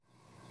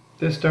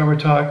This Dharma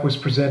talk was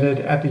presented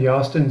at the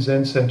Austin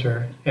Zen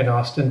Center in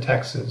Austin,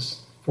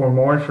 Texas. For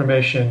more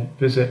information,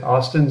 visit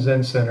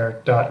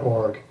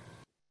austinzencenter.org.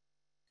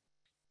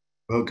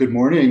 Well, good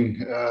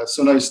morning.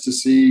 So nice to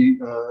see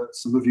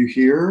some of you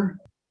here.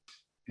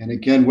 And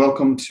again,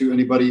 welcome to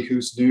anybody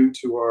who's new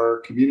to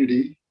our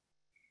community.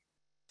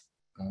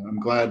 I'm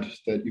glad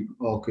that you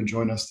all could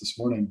join us this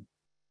morning.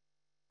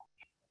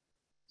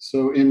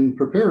 So in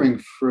preparing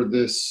for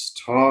this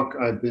talk,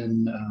 I've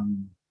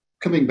been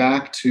coming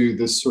back to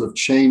this sort of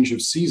change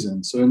of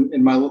season. So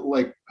in my,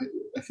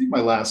 I think my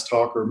last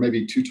talk, or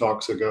maybe two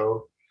talks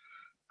ago,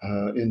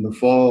 in the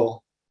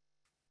fall,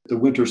 the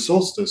winter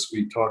solstice,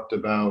 we talked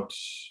about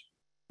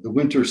the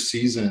winter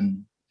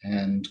season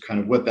and kind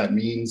of what that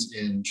means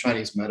in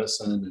Chinese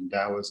medicine and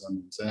Taoism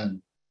and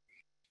Zen.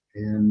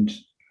 And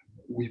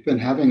we've been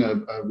having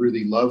a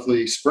really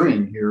lovely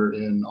spring here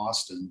in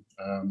Austin.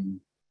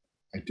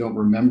 I don't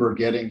remember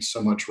getting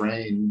so much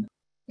rain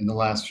in the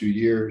last few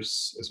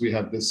years as we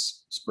have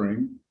this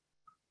spring.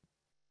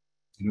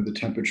 You know, the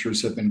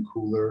temperatures have been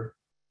cooler.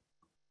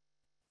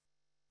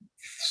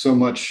 So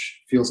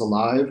much feels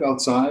alive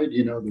outside.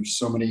 You know, there's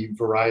so many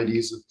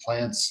varieties of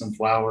plants and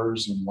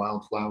flowers and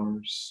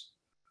wildflowers.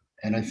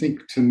 And I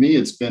think to me,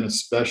 it's been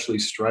especially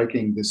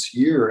striking this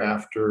year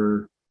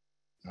after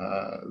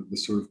the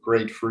sort of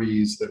great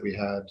freeze that we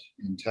had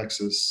in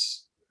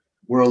Texas,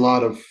 where a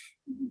lot of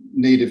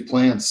native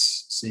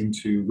plants seem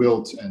to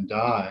wilt and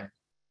die.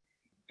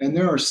 And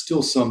there are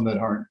still some that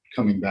aren't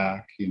coming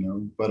back, you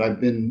know, but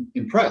I've been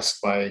impressed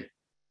by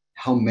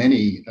how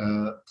many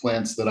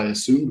plants that I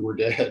assumed were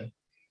dead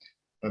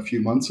a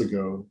few months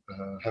ago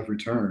have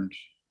returned.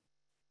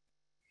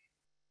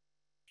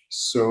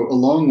 So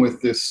along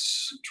with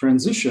this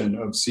transition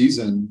of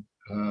season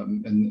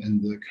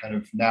and the kind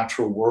of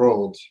natural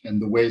world and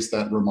the ways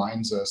that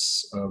reminds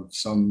us of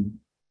some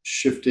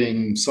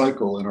shifting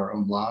cycle in our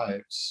own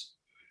lives,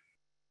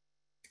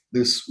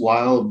 this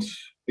wild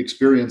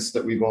experience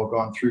that we've all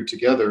gone through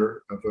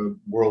together of a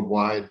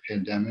worldwide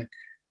pandemic,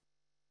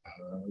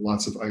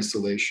 lots of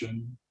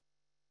isolation,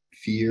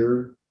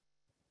 fear,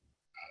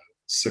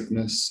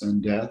 sickness,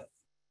 and death,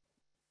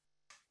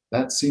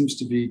 that seems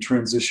to be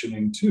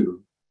transitioning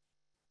too.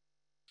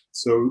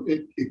 So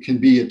it can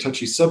be a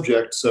touchy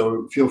subject,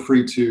 so feel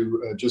free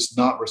to just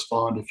not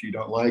respond if you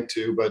don't like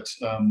to, but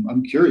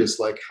I'm curious,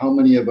 like how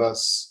many of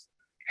us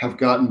have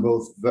gotten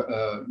both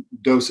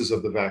doses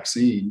of the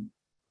vaccine?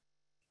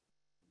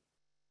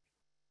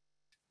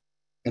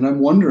 And I'm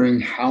wondering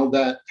how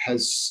that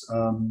has,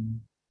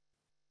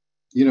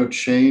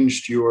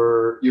 changed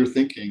your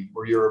thinking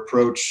or your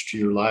approach to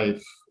your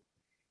life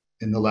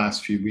in the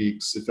last few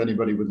weeks. If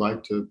anybody would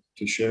like to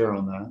share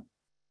on that.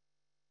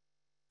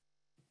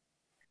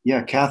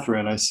 Yeah,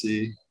 Catherine, I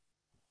see.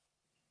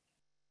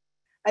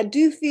 I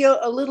do feel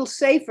a little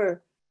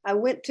safer. I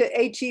went to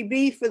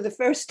HEB for the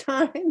first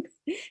time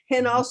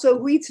and also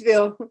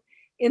Wheatsville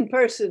in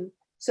person.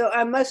 So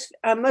I must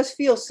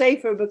feel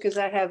safer because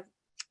I have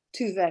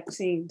two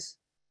vaccines,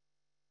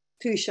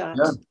 two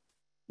shots.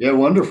 Yeah,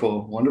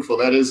 wonderful.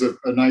 That is a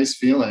nice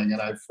feeling,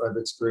 and I've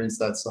experienced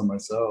that some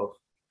myself.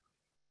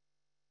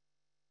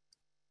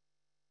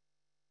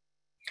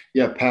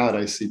 Yeah, Pat,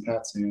 I see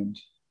Pat's hand.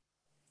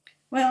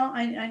 Well,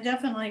 I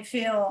definitely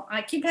feel,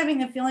 I keep having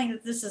the feeling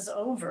that this is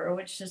over,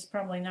 which is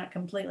probably not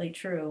completely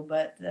true,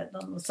 but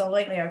so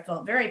lately I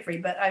felt very free,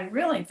 but I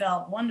really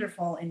felt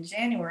wonderful in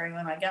January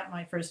when I got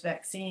my first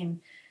vaccine.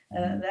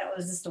 That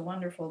was just a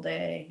wonderful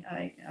day.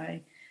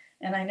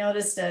 And I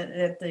noticed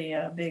at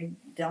the big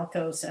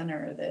Delco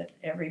Center that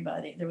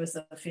there was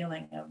a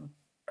feeling of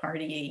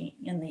party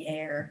in the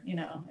air. You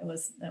know,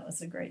 that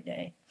was a great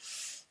day.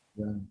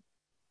 Yeah.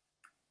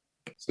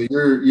 So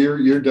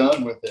you're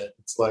done with it.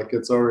 It's like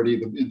it's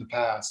already in the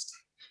past.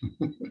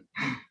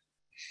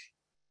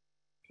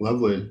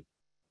 Lovely.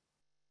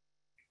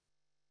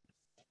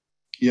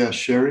 Yeah,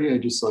 Sherry, I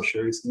just saw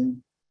Sherry's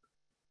name.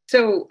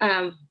 So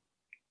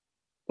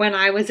when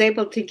I was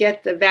able to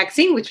get the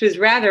vaccine, which was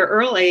rather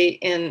early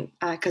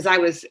because I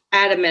was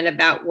adamant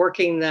about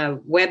working the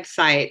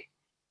website,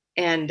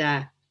 and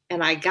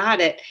I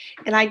got it.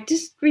 And I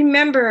just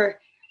remember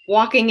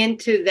walking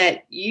into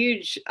that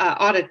huge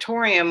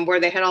auditorium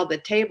where they had all the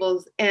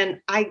tables, and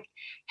I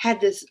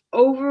had this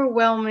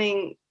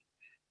overwhelming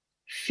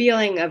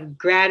feeling of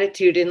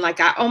gratitude, and like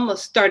I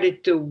almost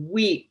started to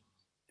weep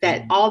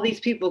that all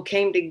these people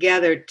came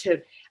together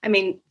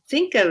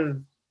think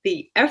of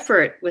the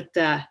effort with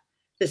the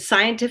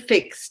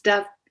scientific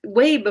stuff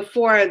way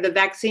before the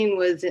vaccine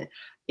was,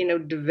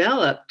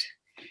 developed.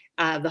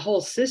 The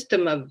whole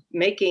system of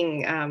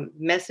making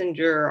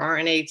messenger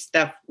RNA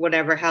stuff,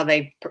 whatever, how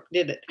they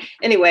did it.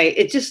 Anyway,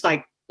 it just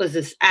like was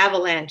this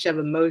avalanche of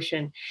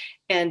emotion.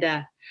 And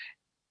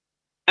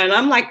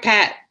I'm like,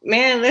 Pat,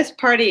 man, let's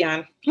party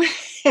on.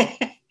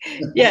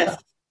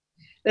 Yes,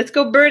 let's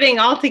go birding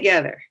all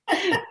together.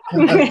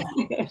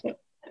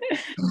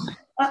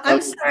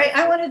 I'm sorry.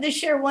 I wanted to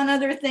share one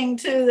other thing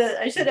too that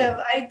I should have.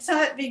 I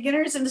taught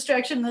beginners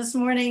instruction this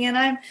morning, and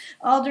I'm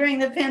all during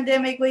the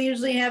pandemic. We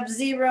usually have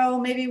 0,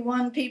 maybe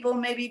 1 people,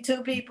 maybe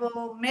 2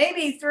 people,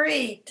 maybe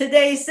 3.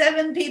 Today,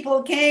 7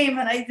 people came,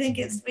 and I think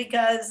it's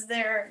because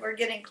we're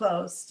getting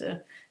close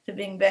to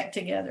being back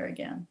together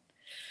again.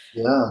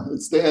 Yeah,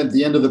 it's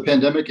the end of the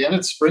pandemic and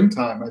it's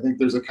springtime. I think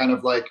there's a kind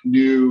of like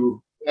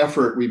new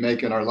effort we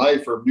make in our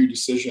life or new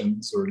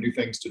decisions or new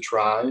things to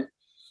try.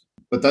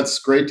 But that's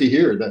great to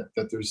hear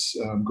that there's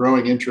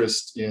growing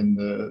interest in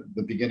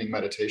the beginning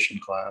meditation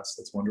class.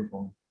 That's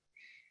wonderful.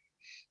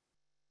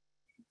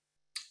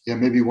 Yeah,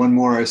 maybe one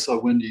more. I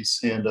saw Wendy's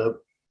hand up.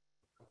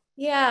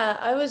 Yeah,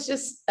 I was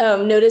just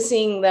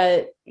noticing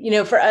that,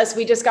 for us,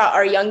 we just got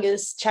our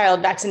youngest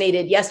child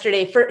vaccinated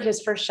yesterday for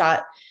his first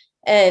shot.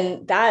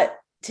 And that,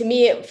 to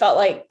me, it felt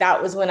like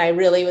that was when I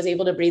really was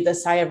able to breathe a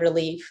sigh of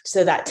relief.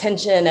 So that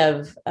tension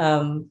of,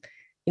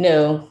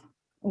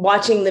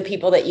 watching the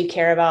people that you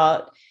care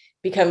about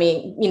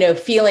becoming,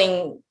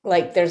 feeling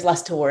like there's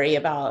less to worry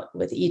about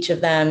with each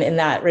of them in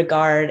that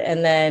regard.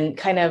 And then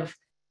kind of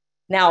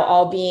now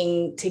all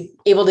being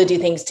able to do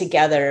things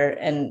together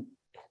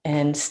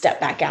and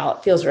step back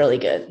out feels really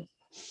good.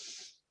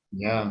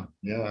 Yeah,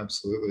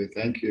 absolutely.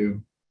 Thank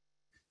you.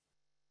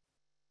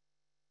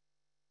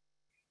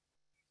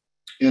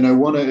 And I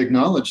want to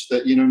acknowledge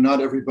that,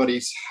 not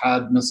everybody's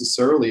had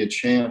necessarily a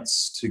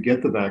chance to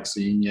get the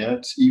vaccine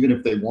yet, even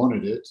if they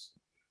wanted it.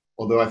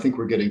 Although I think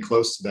we're getting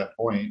close to that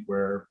point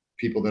where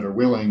people that are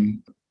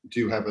willing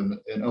do have an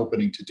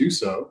opening to do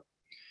so.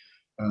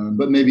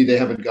 But maybe they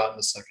haven't gotten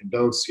a second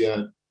dose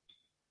yet.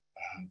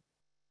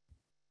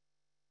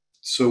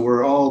 So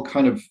we're all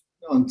kind of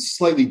on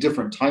slightly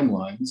different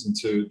timelines, and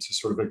to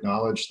sort of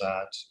acknowledge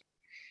that.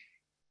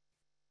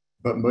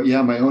 But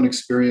yeah, my own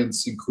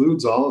experience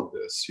includes all of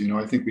this.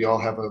 I think we all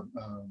have a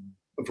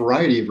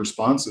variety of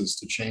responses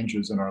to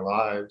changes in our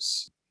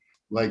lives.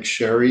 Like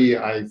Sherry,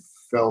 I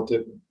felt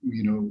it,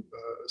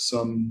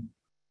 some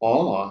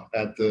awe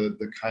at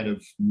the kind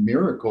of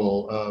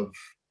miracle of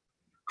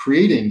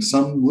creating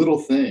some little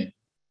thing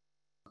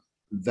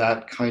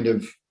that kind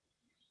of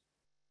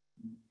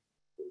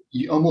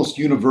almost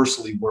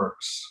universally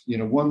works.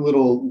 One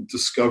little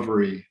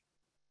discovery,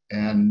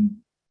 and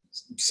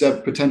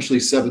potentially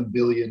 7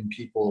 billion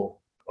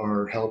people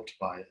are helped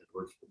by it,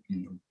 or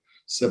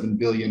 7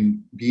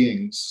 billion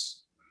beings.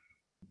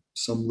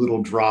 Some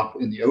little drop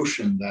in the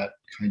ocean that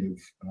kind of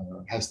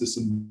has this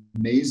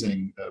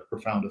amazing,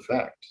 profound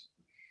effect.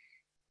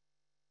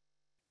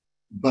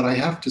 But I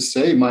have to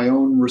say, my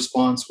own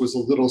response was a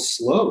little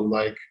slow.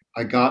 Like,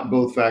 I got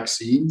both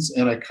vaccines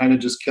and I kind of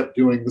just kept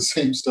doing the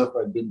same stuff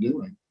I'd been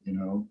doing,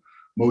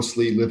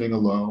 mostly living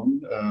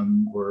alone,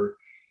 or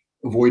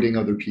avoiding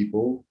other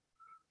people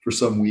for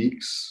some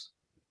weeks.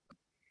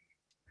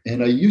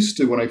 And I used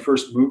to, when I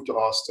first moved to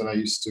Austin, I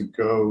used to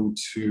go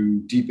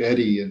to Deep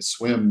Eddy and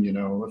swim,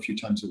 a few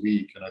times a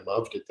week. And I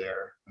loved it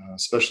there,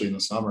 especially in the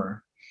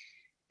summer.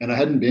 And I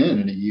hadn't been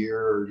in a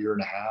year or year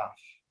and a half.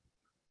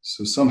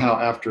 So somehow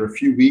after a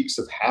few weeks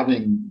of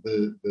having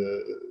the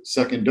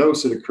second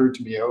dose, it occurred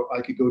to me,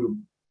 I could go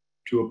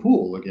to a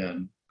pool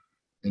again,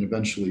 and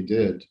eventually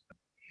did.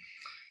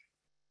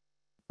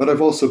 But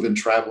I've also been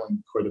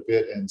traveling quite a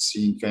bit and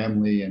seeing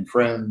family and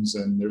friends,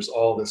 and there's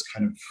all this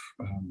kind of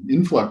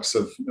influx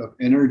of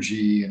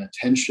energy and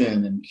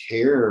attention and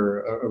care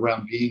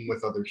around being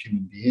with other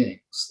human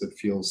beings that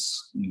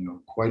feels,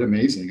 quite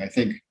amazing. I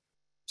think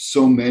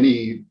so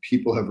many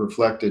people have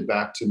reflected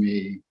back to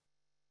me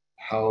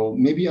how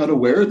maybe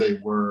unaware they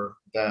were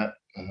that,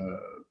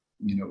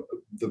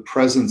 the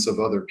presence of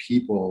other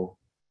people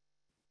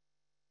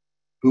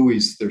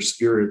buoys their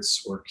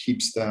spirits or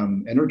keeps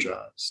them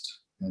energized.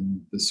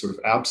 And this sort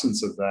of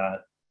absence of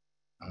that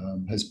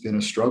has been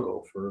a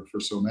struggle for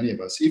so many of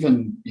us,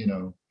 even,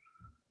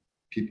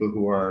 people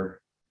who are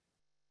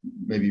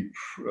maybe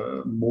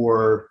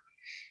more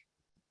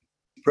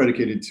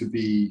predicated to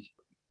be,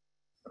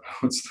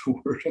 what's the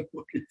word I'm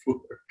looking for?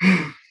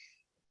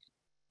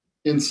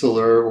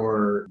 Insular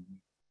or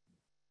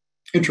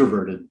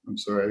introverted. I'm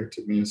sorry, it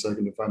took me a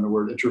second to find the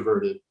word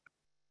introverted.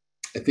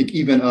 I think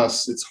even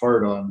us, it's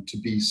hard to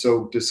be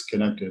so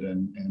disconnected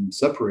and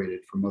separated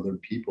from other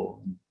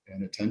people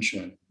and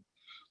attention,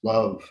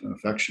 love, and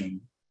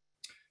affection.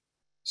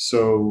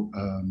 So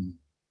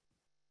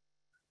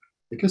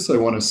I guess I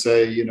want to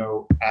say,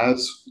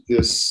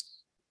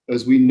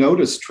 as we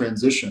notice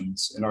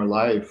transitions in our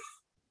life,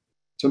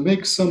 to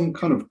make some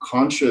kind of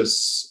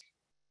conscious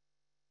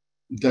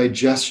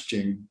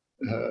digestion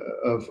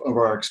of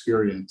our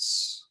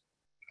experience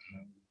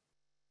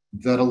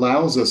that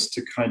allows us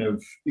to kind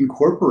of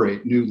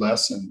incorporate new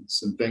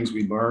lessons and things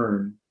we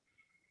learn,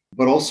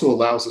 but also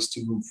allows us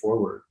to move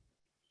forward.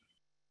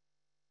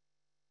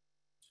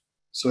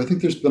 So I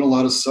think there's been a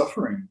lot of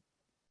suffering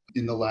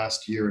in the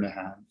last year and a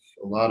half,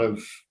 a lot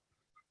of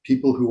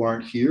people who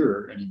aren't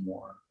here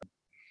anymore.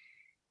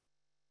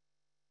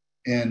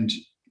 And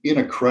in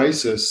a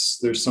crisis,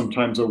 there's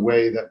sometimes a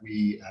way that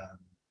we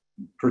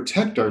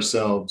protect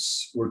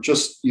ourselves, or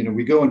just,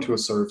 we go into a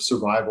sort of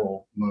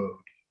survival mode.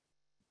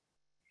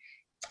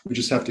 We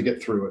just have to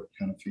get through it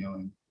kind of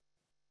feeling.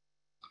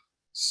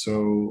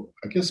 So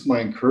I guess my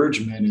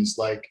encouragement is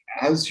like,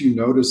 as you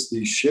notice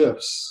these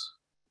shifts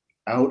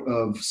out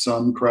of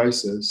some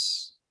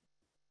crisis,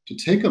 to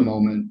take a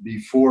moment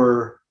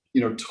before,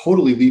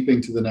 totally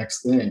leaping to the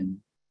next thing,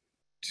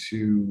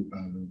 to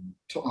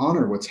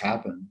honor what's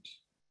happened,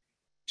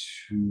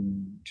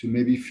 to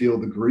maybe feel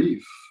the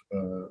grief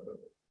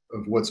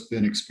of what's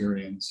been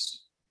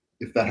experienced,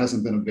 if that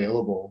hasn't been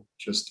available,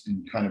 just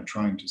in kind of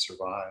trying to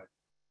survive.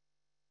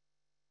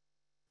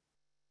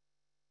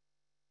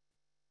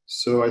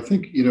 So I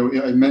think,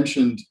 I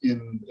mentioned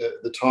in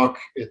the talk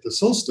at the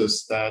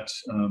solstice that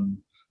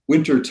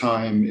winter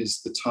time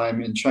is the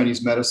time in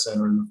Chinese medicine,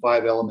 or in the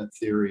 5-element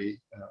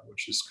theory,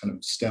 which is kind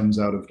of stems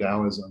out of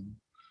Taoism.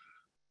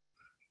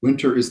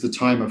 Winter is the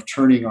time of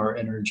turning our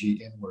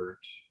energy inward.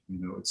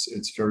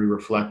 It's very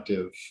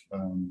reflective,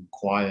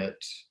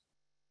 quiet,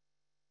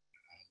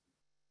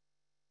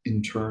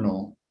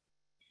 internal.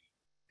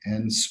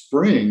 And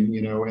spring,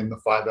 in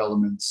the 5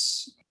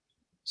 elements.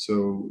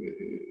 So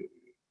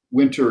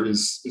winter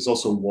is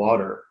also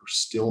water, or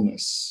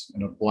stillness,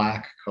 and a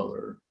black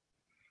color.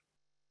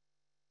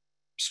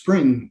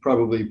 Spring,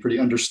 probably pretty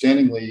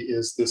understandingly,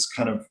 is this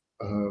kind of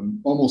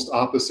almost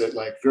opposite,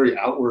 like very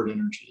outward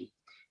energy.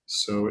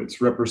 So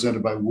it's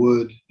represented by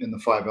wood in the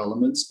 5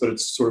 elements, but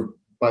it's sort of,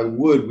 by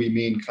wood, we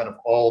mean kind of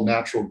all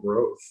natural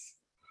growth.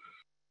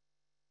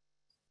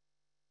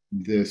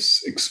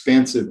 This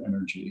expansive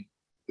energy,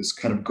 this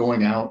kind of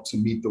going out to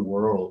meet the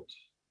world.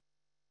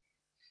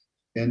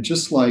 And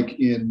just like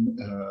in,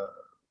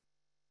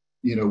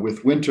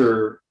 with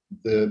winter,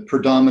 the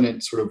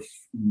predominant sort of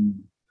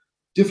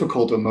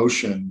difficult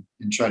emotion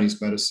in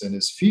Chinese medicine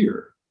is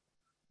fear.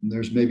 And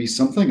there's maybe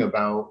something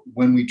about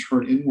when we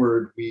turn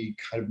inward, we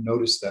kind of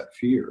notice that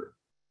fear.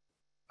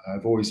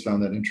 I've always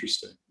found that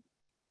interesting.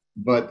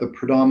 But the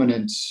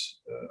predominant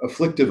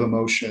afflictive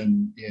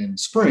emotion in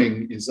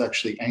spring is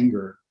actually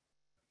anger,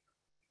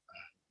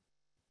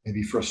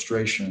 maybe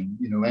frustration.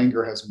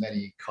 Anger has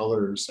many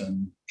colors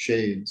and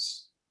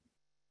shades.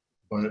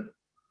 But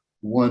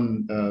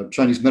one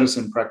Chinese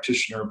medicine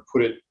practitioner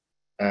put it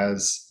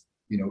as,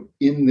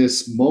 in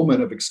this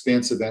moment of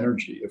expansive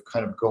energy, of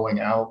kind of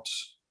going out,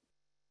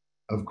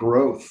 of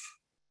growth,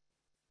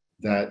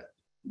 that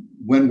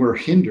when we're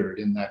hindered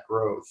in that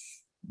growth,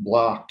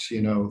 blocked,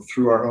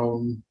 through our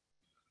own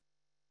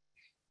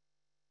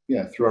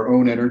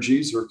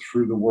energies, or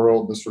through the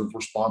world, the sort of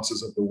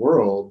responses of the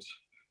world,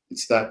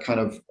 it's that kind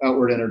of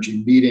outward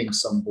energy meeting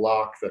some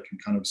block that can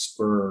kind of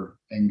spur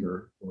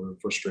anger or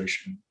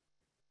frustration.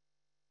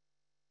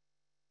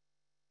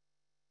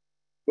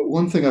 But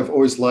one thing I've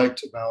always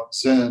liked about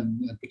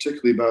Zen, and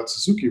particularly about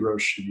Suzuki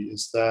Roshi,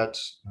 is that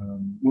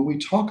when we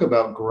talk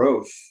about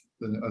growth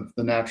of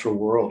the natural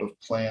world, of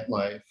plant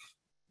life,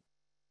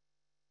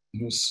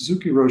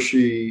 Suzuki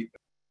Roshi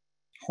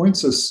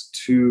points us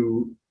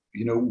to,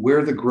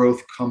 where the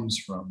growth comes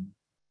from.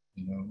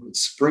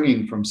 It's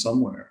springing from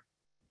somewhere.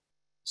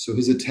 So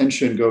his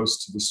attention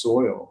goes to the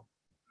soil.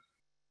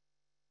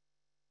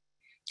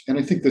 And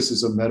I think this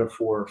is a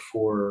metaphor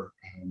for,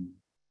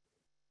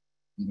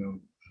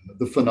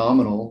 the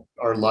phenomenal,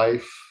 our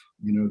life,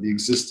 the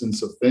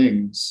existence of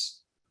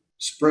things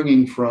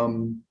springing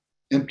from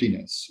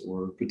emptiness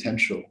or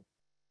potential.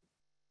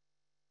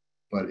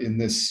 But in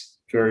this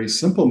very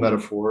simple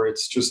metaphor,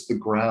 it's just the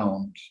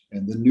ground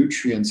and the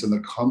nutrients and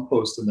the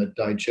compost and the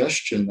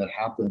digestion that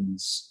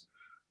happens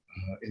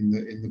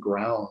in the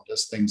ground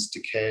as things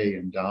decay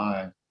and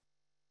die,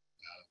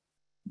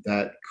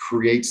 that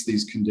creates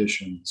these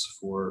conditions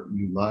for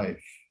new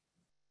life.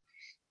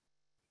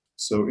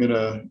 So in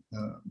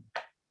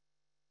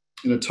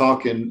a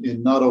talk in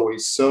Not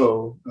Always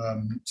So,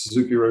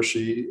 Suzuki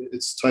Roshi,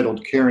 it's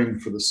titled Caring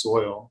for the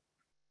Soil.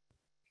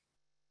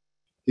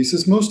 He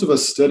says, most of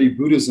us study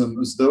Buddhism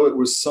as though it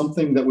was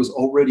something that was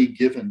already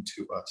given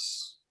to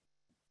us.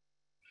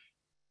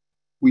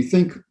 We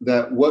think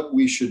that what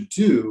we should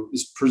do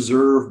is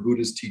preserve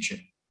Buddha's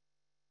teaching,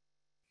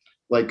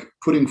 like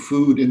putting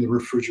food in the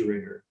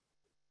refrigerator.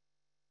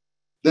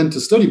 Then to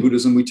study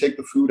Buddhism, we take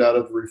the food out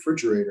of the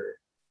refrigerator.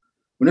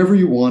 Whenever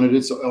you want it,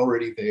 it's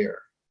already there.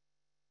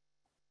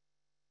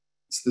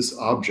 It's this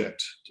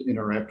object to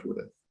interact with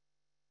it.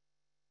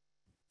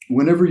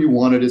 Whenever you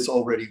want it, it's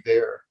already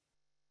there.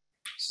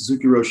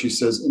 Suzuki Roshi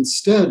says,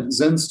 instead,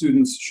 Zen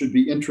students should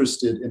be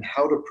interested in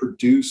how to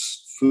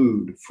produce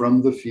food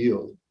from the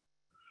field,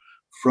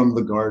 from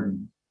the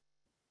garden.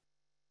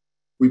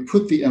 We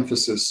put the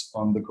emphasis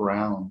on the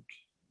ground.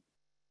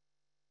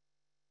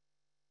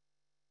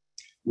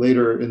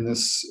 Later in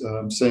this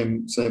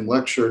same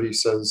lecture, he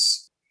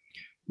says,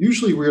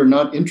 usually we are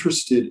not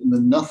interested in the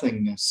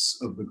nothingness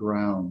of the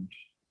ground,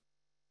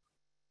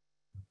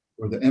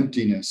 or the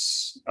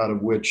emptiness out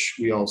of which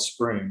we all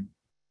spring.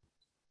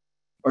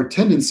 Our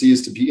tendency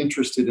is to be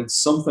interested in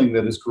something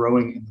that is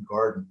growing in the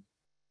garden,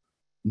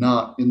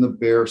 not in the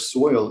bare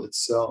soil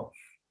itself.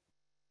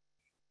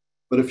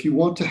 But if you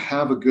want to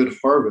have a good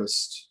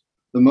harvest,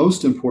 the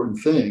most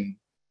important thing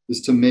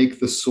is to make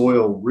the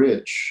soil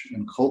rich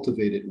and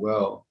cultivate it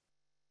well.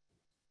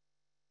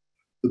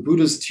 The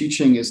Buddha's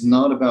teaching is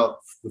not about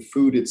the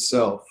food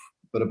itself,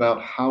 but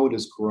about how it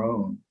is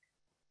grown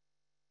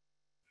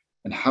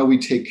and how we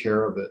take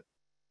care of it.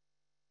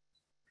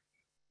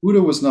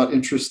 Buddha was not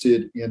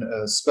interested in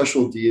a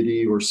special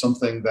deity or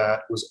something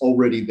that was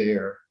already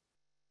there.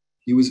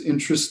 He was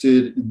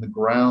interested in the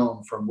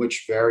ground from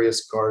which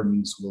various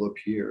gardens will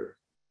appear.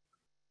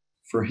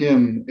 For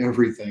him,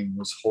 everything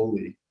was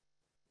holy.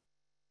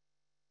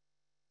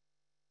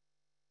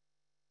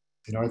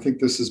 I think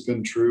this has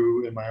been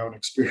true in my own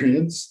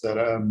experience, that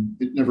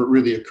it never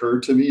really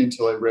occurred to me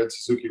until I read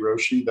Suzuki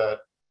Roshi that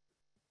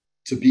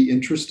to be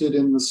interested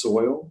in the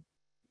soil,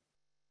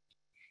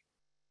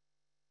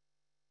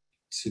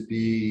 to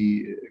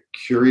be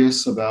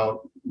curious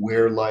about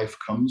where life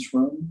comes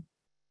from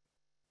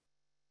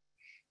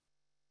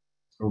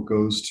or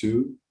goes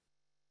to.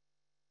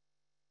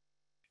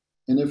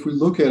 And if we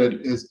look at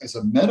it as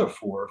a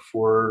metaphor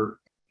for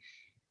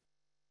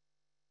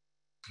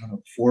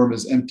form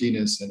is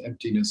emptiness and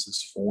emptiness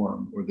is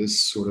form, or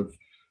this sort of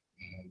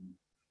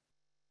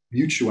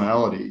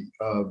mutuality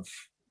of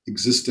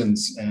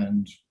existence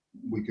and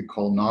we could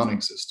call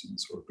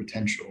non-existence or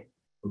potential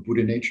or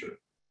Buddha nature.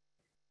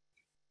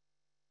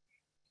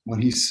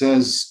 When he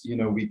says,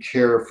 we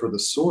care for the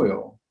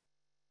soil,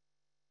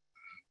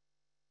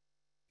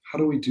 how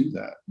do we do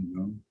that?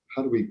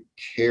 How do we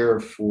care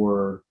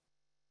for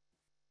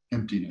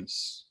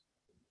emptiness?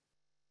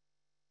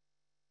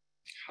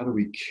 How do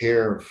we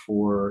care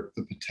for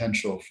the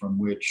potential from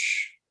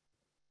which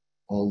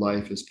all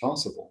life is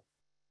possible?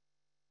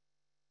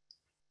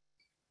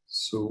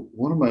 So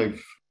one of my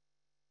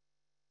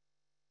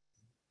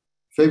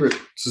favorite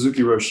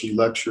Suzuki Roshi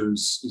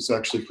lectures is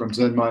actually from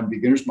Zen Mind,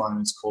 Beginner's Mind.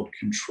 It's called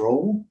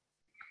Control.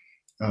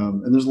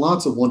 And there's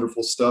lots of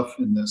wonderful stuff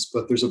in this,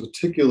 but there's a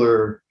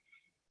particular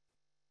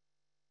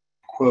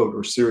quote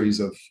or series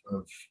of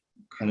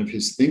kind of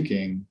his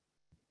thinking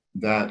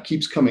that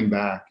keeps coming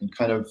back and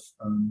kind of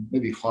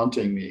maybe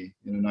haunting me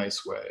in a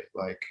nice way.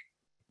 Like,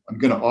 I'm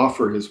going to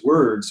offer his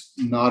words,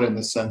 not in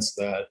the sense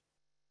that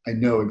I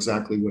know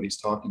exactly what he's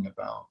talking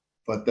about,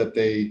 but that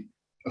they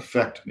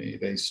affect me,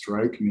 they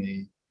strike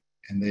me,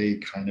 and they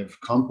kind of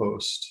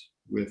compost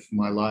with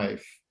my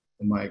life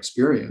and my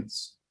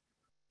experience.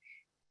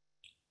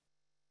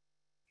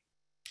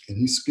 And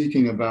he's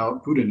speaking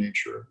about Buddha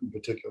nature in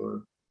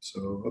particular,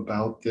 so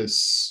about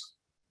this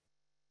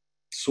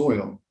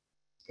soil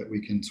that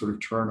we can sort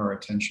of turn our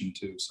attention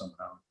to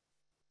somehow.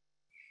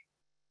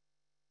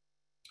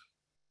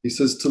 He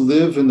says, to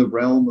live in the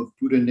realm of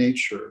Buddha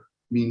nature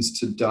means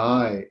to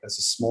die as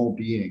a small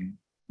being,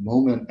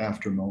 moment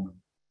after moment.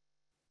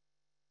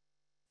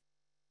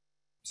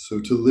 So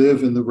to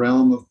live in the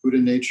realm of Buddha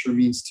nature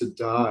means to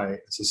die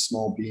as a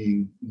small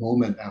being,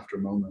 moment after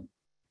moment.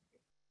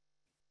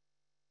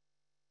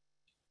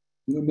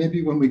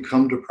 Maybe when we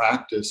come to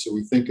practice or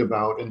we think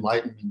about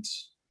enlightenment,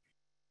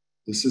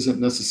 this isn't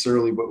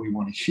necessarily what we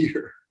want to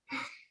hear.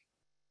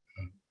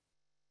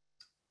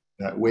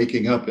 That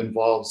waking up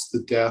involves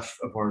the death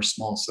of our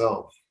small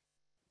self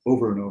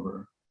over and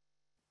over,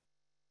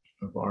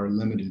 of our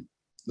limited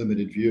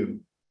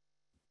view.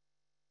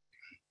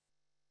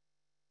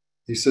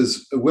 He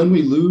says, when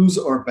we lose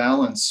our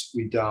balance,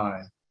 we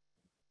die.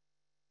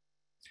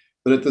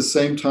 But at the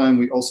same time,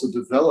 we also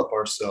develop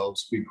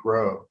ourselves, we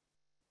grow.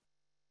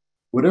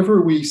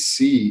 Whatever we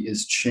see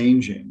is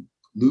changing,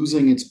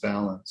 losing its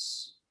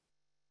balance.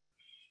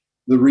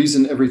 The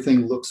reason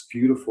everything looks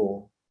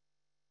beautiful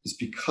is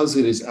because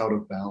it is out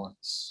of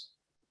balance.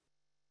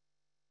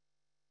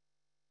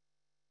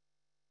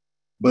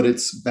 But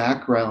its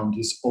background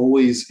is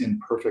always in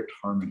perfect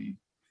harmony.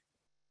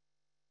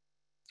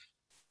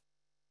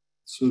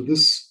 So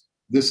this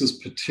is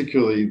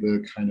particularly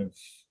the kind of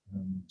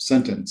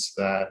sentence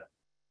that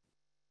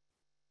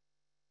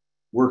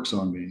works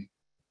on me.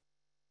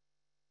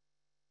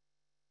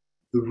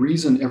 The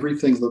reason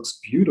everything looks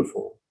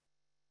beautiful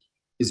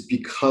is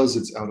because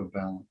it's out of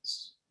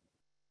balance.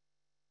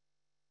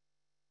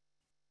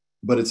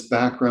 But its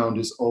background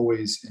is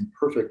always in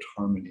perfect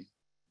harmony.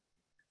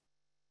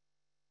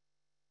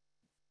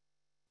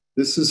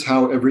 This is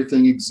how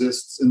everything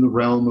exists in the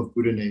realm of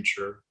Buddha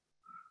nature,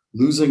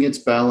 losing its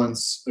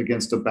balance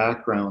against a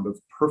background of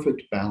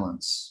perfect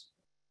balance.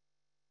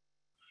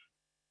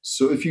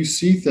 So if you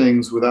see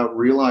things without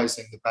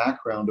realizing the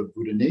background of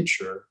Buddha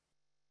nature,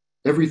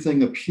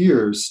 everything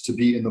appears to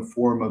be in the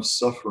form of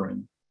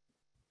suffering.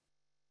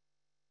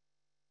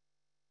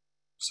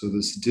 So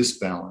this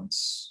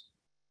disbalance,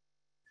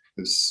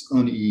 this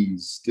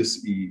unease,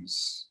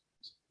 dis-ease,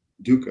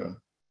 dukkha.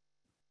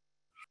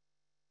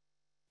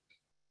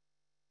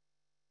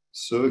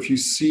 So if you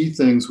see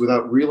things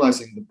without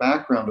realizing the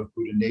background of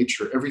Buddha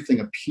nature, everything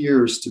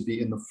appears to be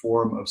in the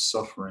form of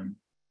suffering.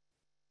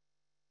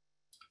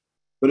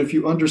 But if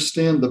you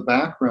understand the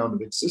background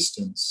of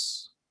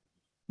existence,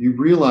 you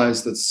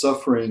realize that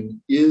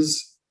suffering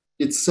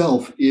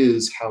itself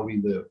is how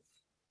we live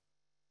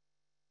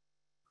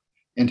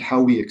and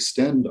how we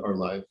extend our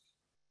life.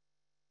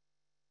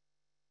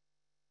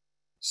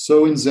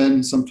 So in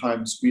Zen,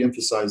 sometimes we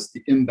emphasize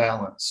the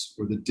imbalance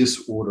or the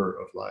disorder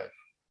of life.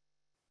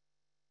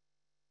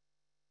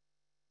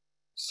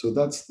 So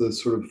that's the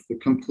sort of the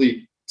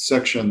complete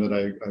section that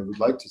I would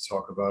like to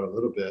talk about a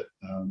little bit,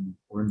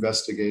 or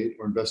investigate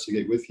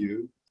with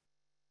you.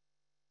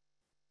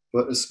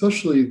 But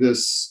especially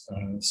this,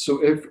 so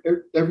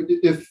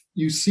if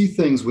you see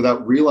things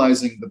without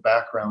realizing the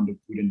background of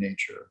Buddha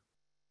nature,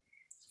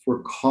 if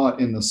we're caught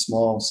in the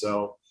small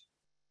self,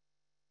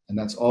 and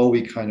that's all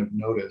we kind of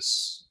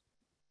notice,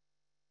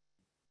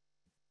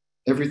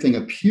 everything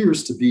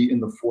appears to be in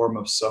the form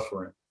of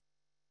suffering.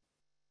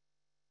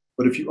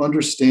 But if you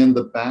understand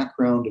the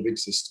background of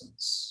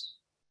existence,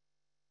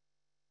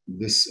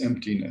 this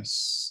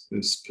emptiness,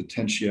 this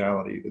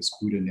potentiality, this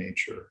Buddha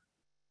nature,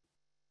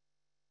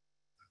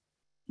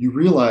 you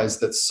realize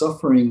that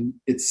suffering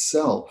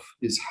itself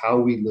is how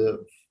we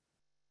live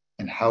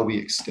and how we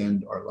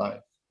extend our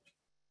life.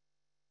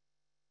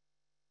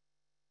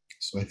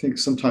 So I think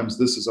sometimes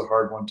this is a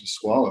hard one to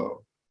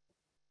swallow.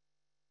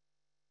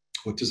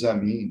 What does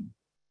that mean?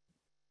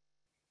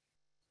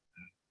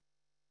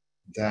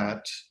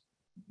 That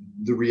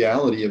the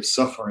reality of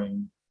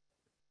suffering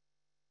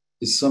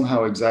is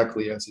somehow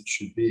exactly as it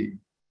should be.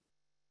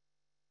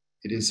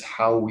 It is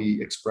how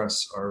we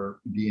express our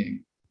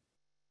being.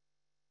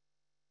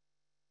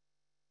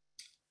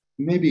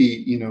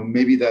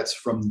 Maybe that's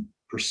from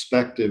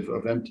perspective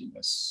of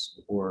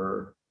emptiness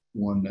or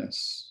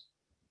oneness.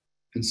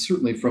 And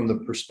certainly from the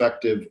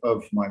perspective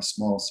of my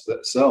small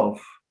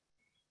self,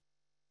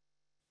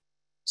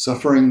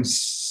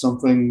 suffering's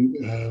something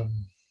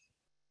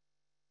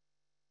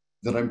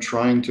that I'm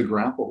trying to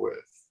grapple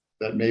with,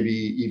 that maybe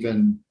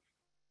even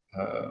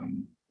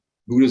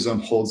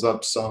Buddhism holds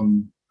up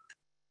some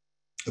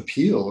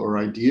appeal or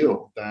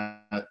ideal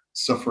that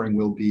suffering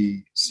will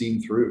be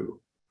seen through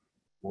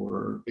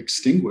or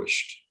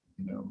extinguished,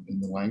 in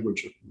the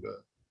language of Buddha.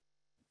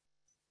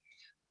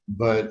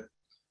 But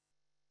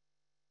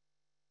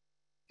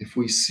if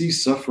we see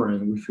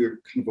suffering, we feel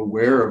kind of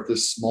aware of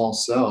this small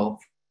self,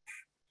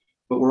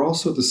 but we're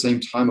also at the same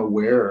time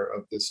aware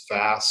of this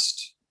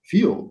vast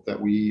field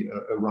that we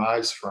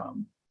arise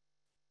from,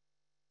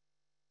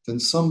 then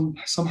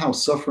somehow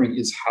suffering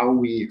is how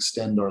we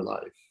extend our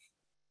life.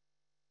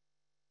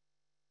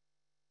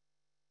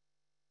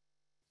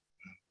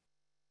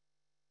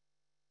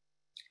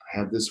 I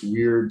have this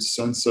weird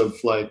sense of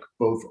like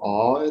both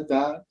awe at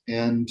that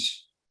and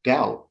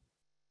doubt.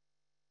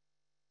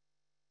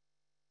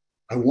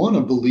 I want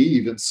to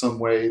believe in some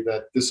way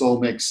that this all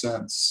makes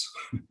sense.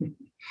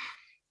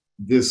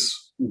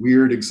 This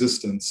weird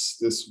existence,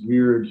 this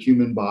weird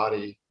human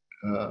body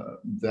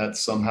that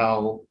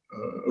somehow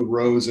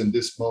arose in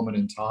this moment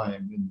in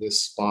time, in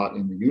this spot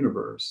in the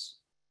universe.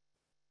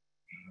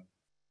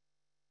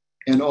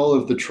 And all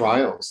of the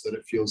trials that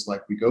it feels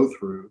like we go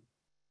through,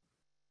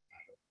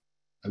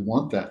 I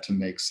want that to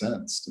make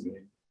sense to me.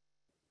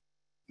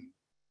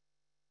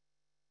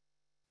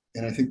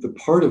 And I think the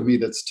part of me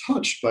that's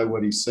touched by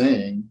what he's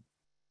saying,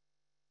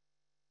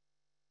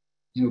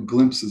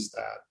 glimpses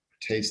that,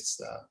 tastes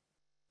that.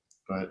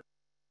 But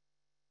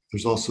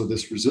there's also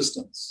this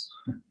resistance,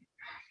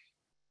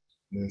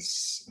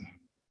 this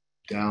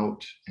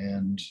doubt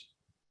and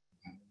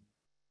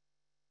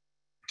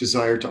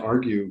desire to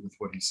argue with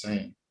what he's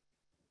saying.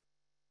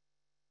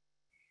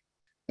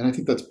 And I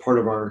think that's part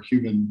of our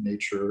human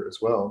nature as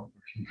well,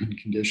 our human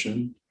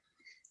condition.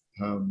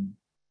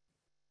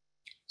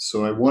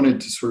 So I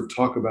wanted to sort of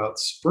talk about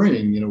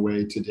spring in a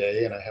way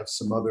today, and I have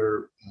some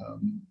other,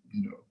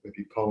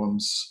 maybe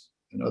poems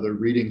and other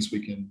readings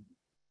we can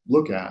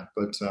look at.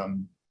 But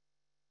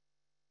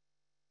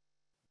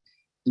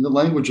in the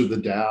language of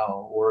the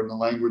Tao, or in the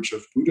language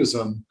of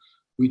Buddhism,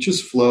 we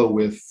just flow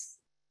with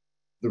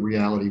the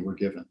reality we're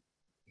given.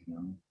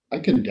 I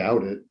can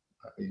doubt it.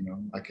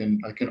 I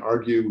can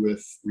argue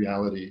with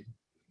reality,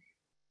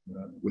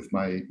 with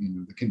my,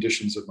 the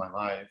conditions of my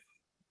life,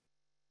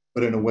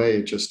 but in a way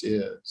it just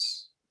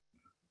is.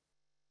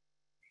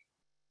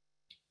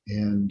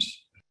 And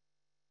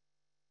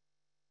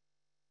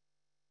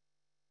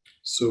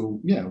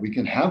so, yeah, we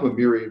can have a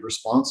myriad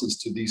responses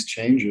to these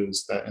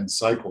changes and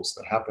cycles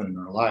that happen in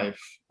our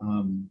life,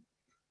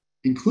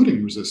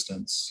 including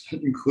resistance,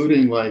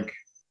 including like,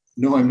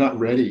 no, I'm not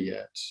ready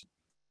yet.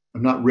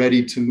 I'm not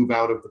ready to move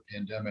out of the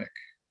pandemic.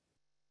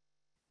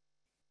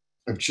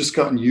 I've just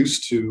gotten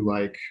used to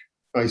like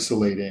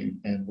isolating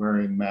and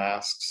wearing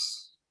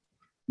masks.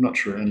 I'm not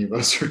sure any of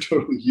us are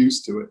totally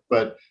used to it,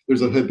 but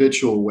there's a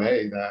habitual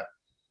way that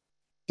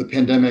the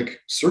pandemic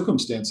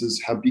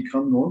circumstances have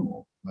become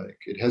normal. Like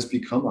it has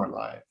become our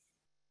life.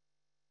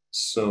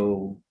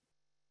 So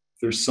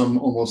there's some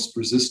almost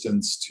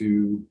resistance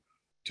to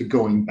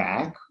going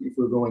back, if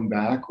we're going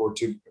back, or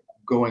to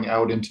going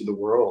out into the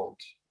world,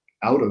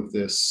 out of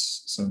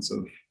this sense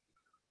of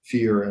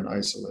fear and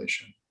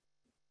isolation.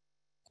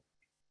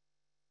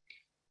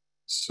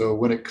 So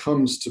when it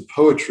comes to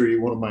poetry,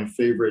 one of my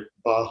favorite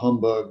bah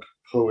humbug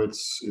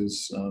poets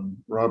is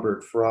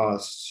Robert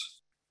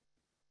Frost.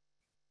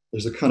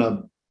 There's a kind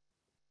of,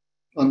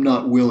 I'm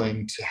not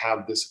willing to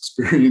have this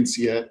experience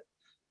yet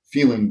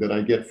feeling that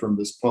I get from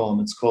this poem.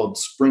 It's called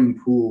Spring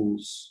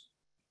Pools.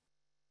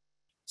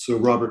 So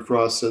Robert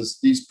Frost says,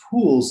 these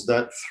pools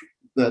that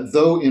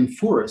though in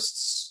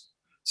forests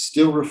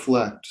still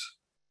reflect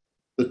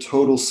the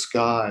total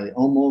sky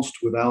almost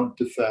without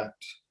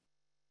defect,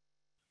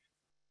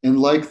 and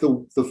like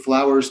the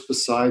flowers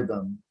beside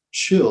them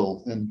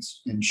chill and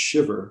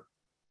shiver,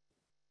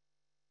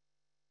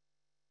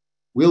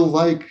 will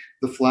like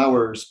the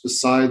flowers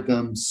beside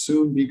them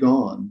soon be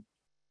gone,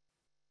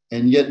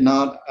 and yet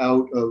not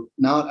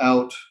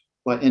out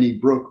by any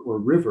brook or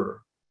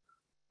river,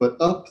 but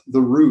up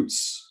the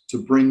roots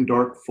to bring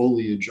dark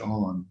foliage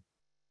on.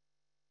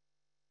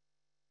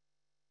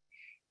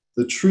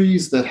 The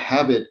trees that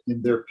have it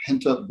in their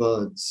pent-up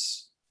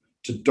buds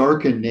to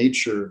darken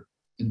nature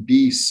and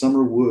be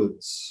summer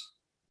woods.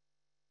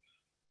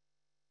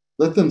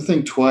 Let them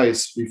think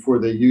twice before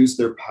they use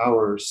their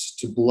powers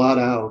to blot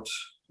out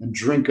and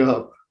drink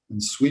up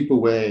and sweep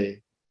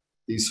away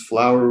these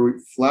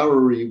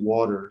flowery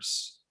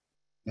waters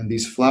and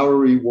these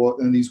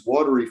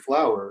watery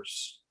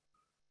flowers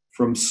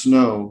from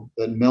snow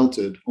that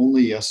melted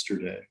only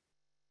yesterday.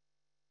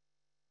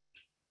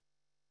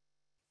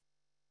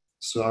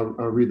 So I'll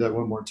read that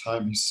one more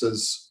time. He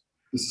says,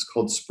 this is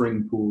called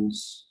spring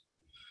pools.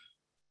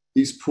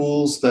 These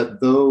pools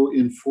that though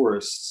in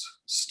forests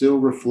still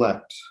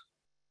reflect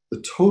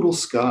the total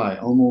sky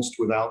almost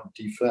without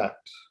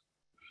defect,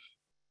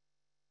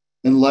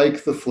 and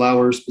like the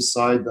flowers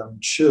beside them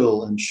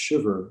chill and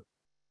shiver,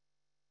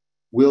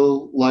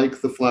 will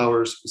like the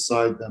flowers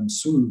beside them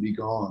soon be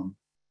gone,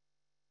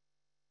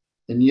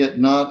 and yet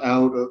not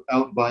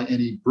out by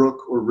any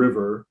brook or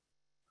river,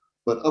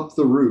 but up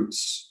the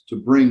roots to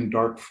bring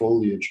dark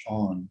foliage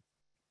on.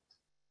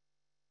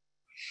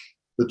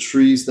 The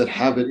trees that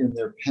have it in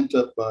their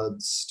pent-up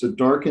buds to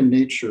darken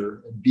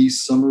nature and be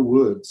summer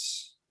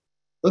woods,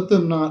 let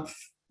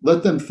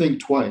them think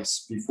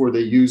twice before they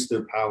use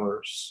their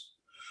powers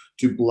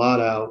to blot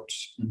out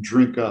and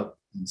drink up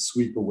and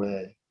sweep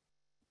away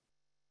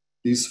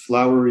these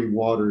flowery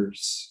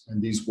waters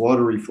and these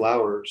watery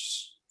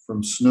flowers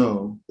from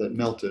snow that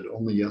melted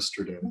only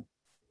yesterday.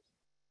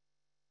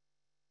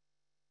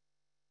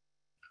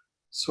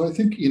 So I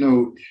think,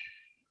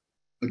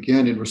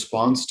 again, in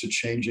response to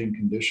changing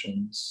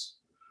conditions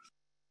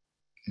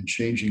and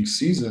changing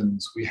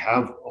seasons, we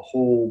have a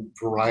whole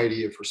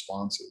variety of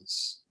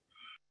responses.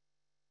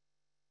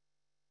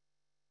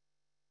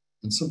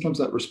 And sometimes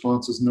that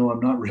response is, no, I'm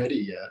not ready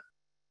yet.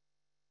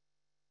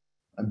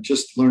 I'm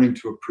just learning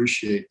to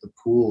appreciate the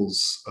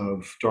pools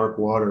of dark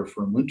water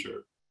from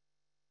winter.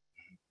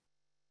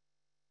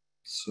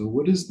 So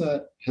what is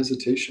that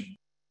hesitation?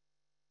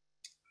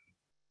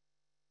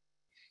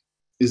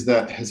 Is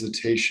that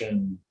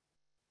hesitation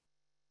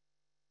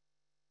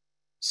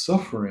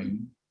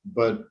suffering?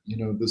 But,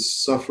 the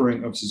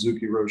suffering of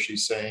Suzuki Roshi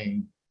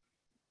saying,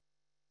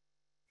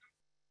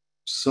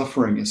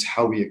 suffering is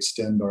how we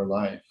extend our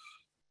life,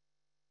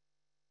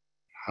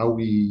 how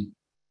we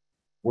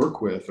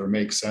work with or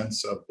make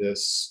sense of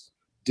this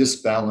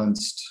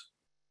disbalanced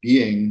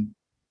being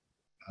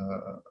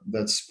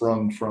that's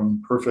sprung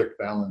from perfect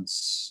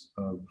balance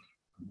of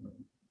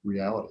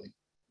reality.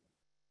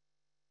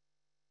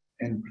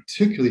 And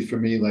particularly for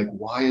me,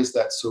 why is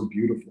that so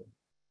beautiful?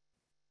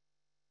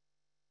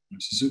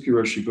 Suzuki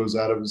Roshi goes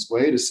out of his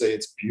way to say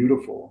it's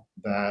beautiful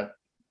that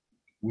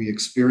we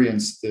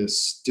experience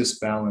this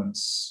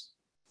disbalance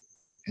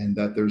and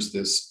that there's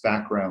this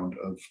background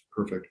of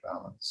perfect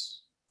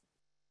balance.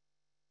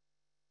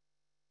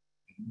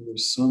 And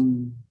there's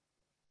some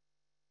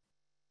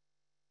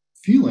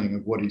feeling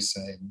of what he's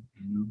saying,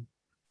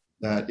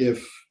 that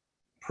if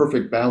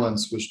perfect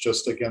balance was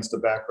just against a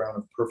background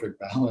of perfect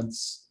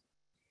balance,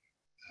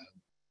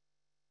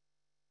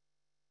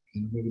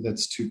 maybe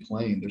that's too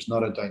plain. There's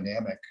not a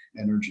dynamic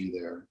energy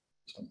there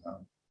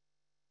somehow.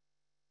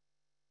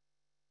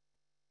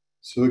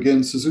 So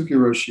again, Suzuki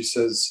Roshi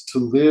says, to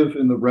live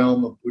in the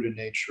realm of Buddha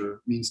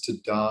nature means to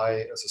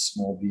die as a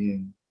small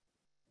being,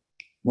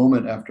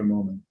 moment after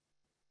moment.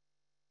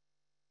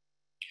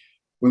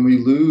 When we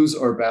lose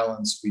our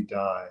balance, we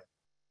die.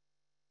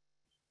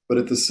 But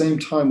at the same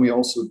time, we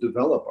also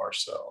develop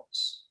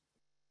ourselves.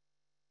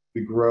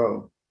 We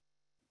grow.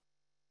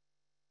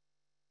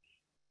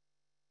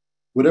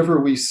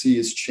 Whatever we see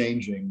is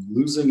changing,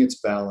 losing its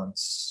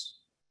balance.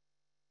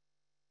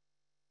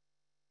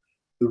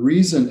 The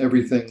reason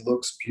everything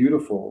looks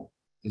beautiful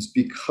is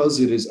because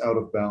it is out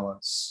of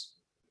balance,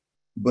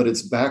 but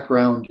its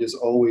background is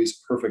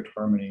always perfect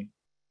harmony.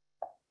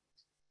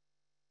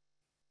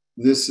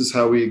 This is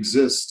how we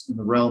exist in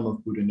the realm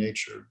of Buddha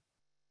nature.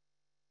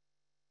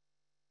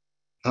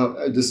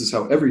 This is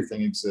how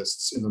everything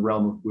exists in the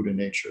realm of Buddha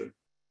nature,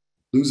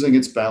 losing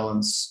its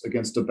balance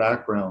against a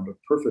background of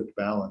perfect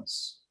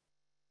balance.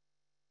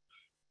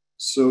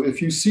 So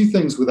if you see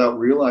things without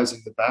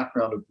realizing the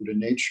background of Buddha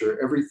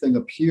nature, everything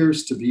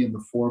appears to be in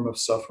the form of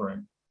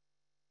suffering.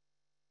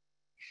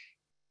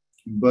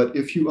 But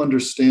if you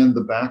understand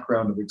the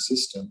background of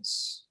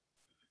existence,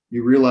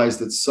 you realize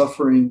that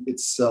suffering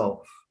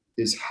itself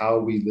is how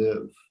we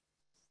live,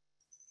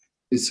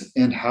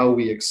 and how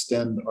we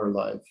extend our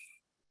life.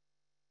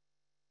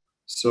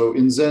 So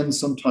in Zen,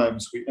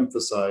 sometimes we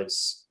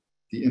emphasize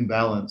the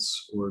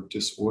imbalance or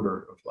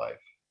disorder of life.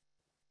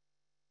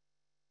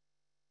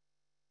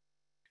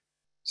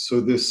 So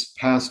this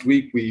past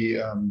week,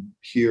 we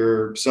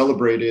here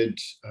celebrated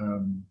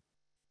the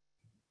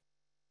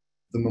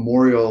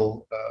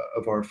memorial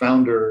of our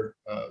founder,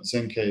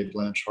 Zenke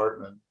Blanche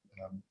Hartman,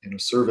 in a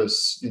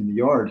service in the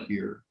yard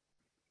here.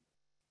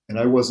 And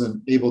I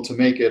wasn't able to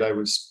make it. I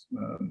was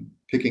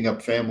picking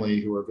up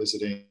family who were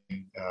visiting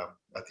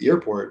at the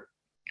airport.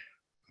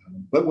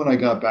 But when I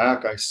got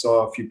back, I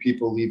saw a few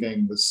people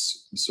leaving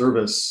this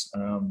service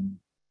and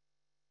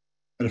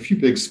a few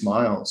big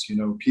smiles, you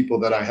know, people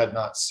that I had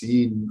not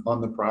seen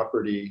on the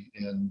property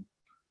in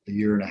a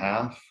year and a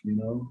half, you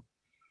know,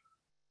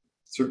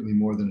 certainly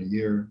more than a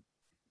year.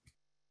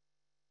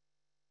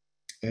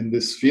 And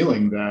this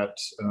feeling that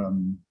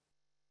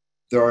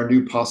there are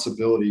new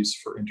possibilities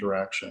for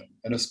interaction,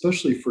 and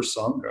especially for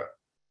Sangha,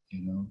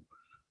 you know.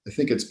 I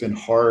think it's been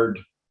hard,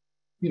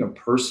 you know,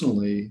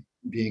 personally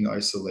being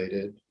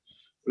isolated,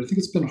 but I think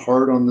it's been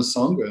hard on the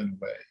Sangha in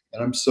a way.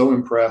 And I'm so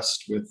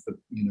impressed with the,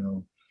 you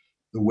know,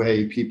 the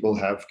way people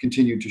have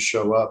continued to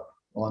show up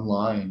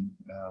online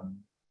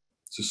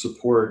to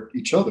support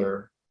each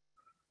other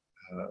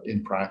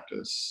in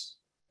practice.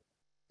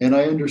 And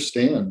I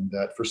understand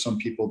that for some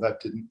people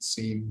that didn't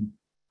seem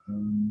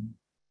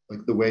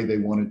like the way they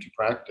wanted to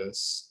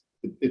practice.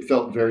 It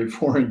felt very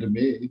foreign to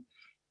me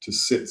to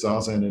sit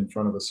zazen in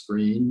front of a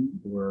screen,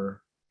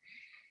 or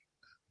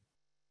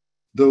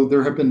though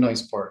there have been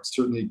nice parts,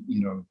 certainly,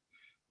 you know,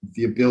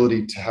 the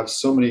ability to have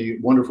so many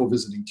wonderful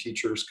visiting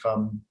teachers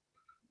come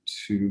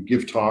to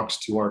give talks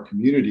to our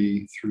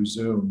community through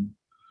Zoom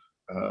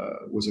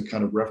was a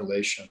kind of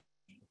revelation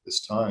at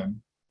this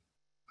time.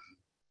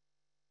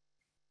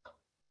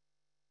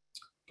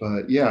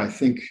 But yeah, I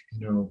think, you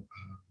know,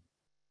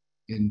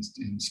 in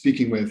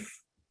speaking with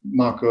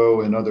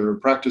Mako and other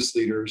practice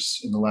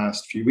leaders in the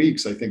last few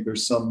weeks, I think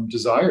there's some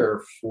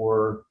desire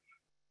for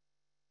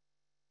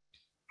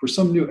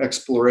some new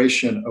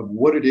exploration of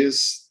what it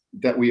is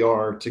that we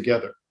are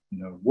together.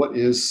 You know, what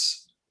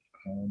is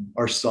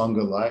our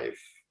Sangha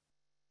life?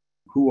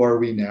 Who are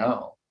we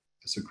now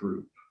as a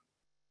group?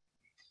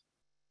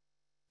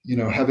 You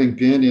know, having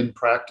been in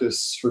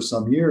practice for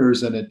some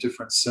years and at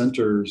different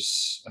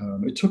centers,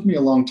 it took me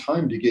a long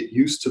time to get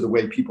used to the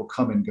way people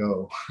come and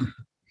go.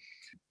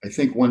 I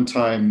think one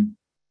time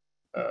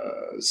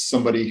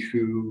somebody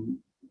who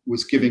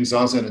was giving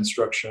Zazen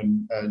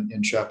instruction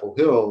in Chapel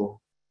Hill,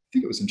 I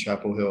think it was in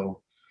Chapel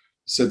Hill,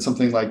 said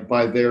something like,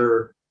 by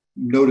their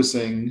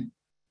noticing,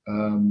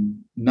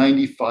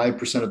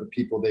 95% of the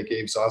people they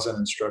gave Zazen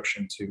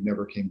instruction to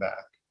never came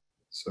back.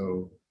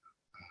 So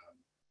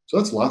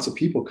that's lots of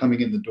people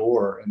coming in the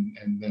door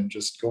and then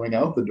just going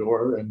out the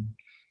door. And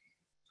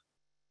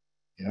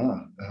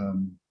yeah.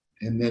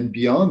 And then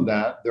beyond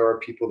that, there are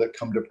people that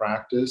come to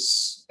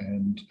practice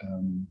and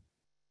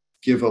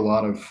give a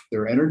lot of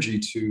their energy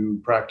to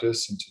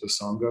practice and to the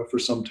Sangha for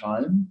some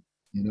time,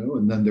 you know,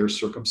 and then their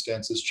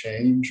circumstances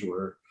change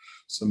or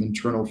some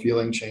internal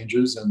feeling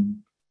changes and,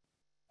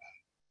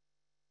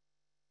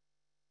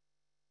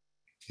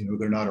 you know,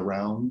 they're not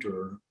around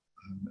or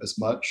as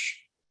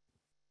much.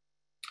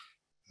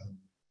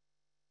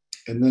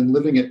 And then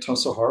living at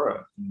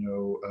Tassajara, you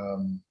know,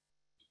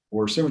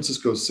 or San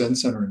Francisco Zen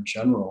Center in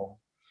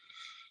general,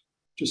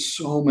 just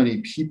so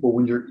many people,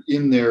 when you're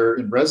in there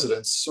in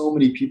residence, so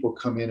many people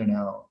come in and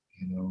out,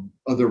 you know,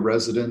 other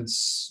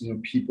residents, you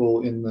know,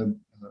 people in the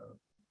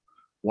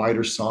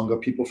wider Sangha,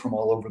 people from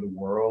all over the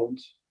world.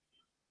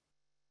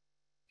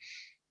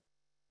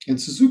 And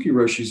Suzuki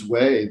Roshi's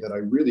way that I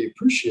really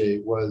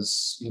appreciate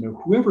was, you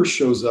know, whoever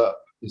shows up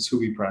is who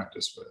we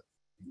practice with.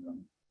 You know?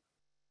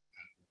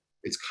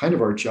 It's kind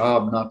of our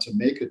job not to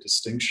make a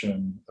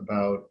distinction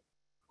about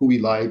who we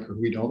like or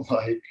who we don't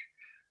like,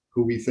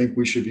 who we think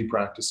we should be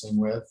practicing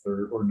with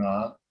or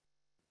not.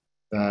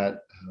 That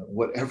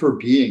whatever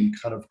being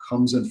kind of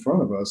comes in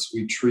front of us,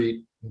 we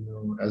treat, you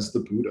know, as the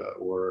Buddha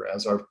or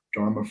as our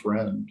Dharma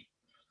friend.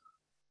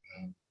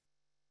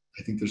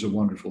 I think there's a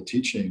wonderful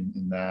teaching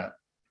in that.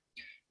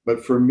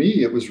 But for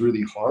me, it was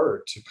really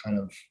hard to kind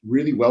of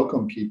really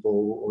welcome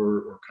people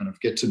or kind of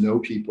get to know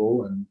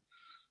people and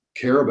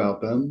care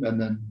about them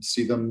and then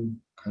see them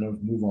kind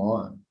of move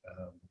on.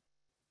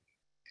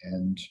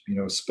 And, you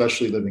know,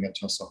 especially living at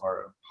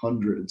Tassajara,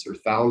 hundreds or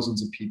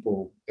thousands of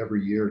people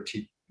every year,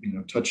 you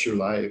know, touch your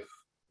life.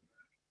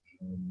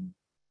 And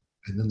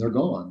then they're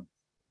gone.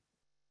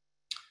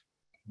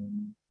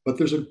 But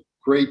there's a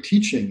great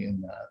teaching in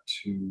that,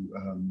 to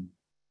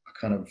a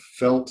kind of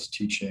felt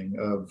teaching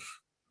of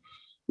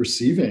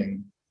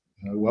receiving,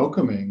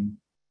 welcoming,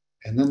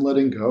 and then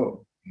letting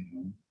go. You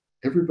know,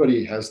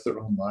 everybody has their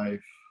own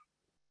life,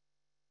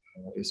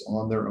 is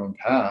on their own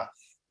path.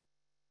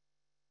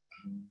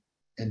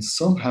 And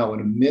somehow in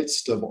the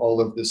midst of all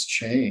of this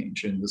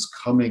change and this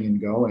coming and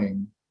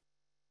going,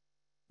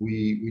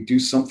 we do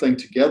something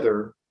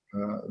together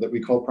that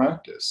we call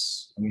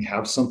practice. And we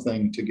have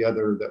something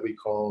together that we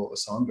call a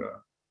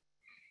Sangha.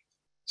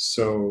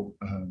 So,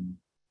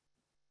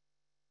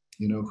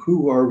 you know,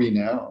 who are we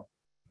now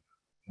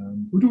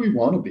who do we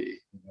want to be,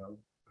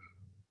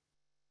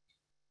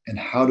 and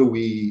how do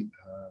we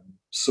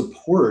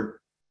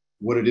support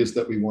what it is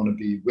that we want to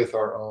be with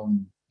our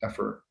own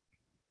effort,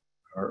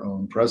 our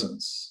own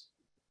presence.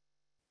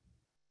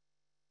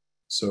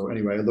 So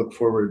anyway, I look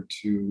forward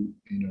to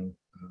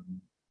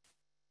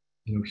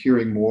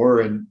hearing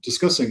more and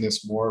discussing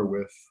this more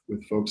with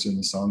folks in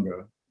the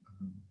Sangha.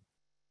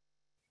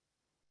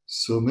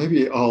 So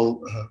maybe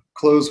I'll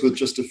close with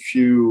just a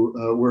few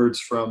words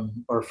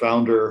from our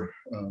founder,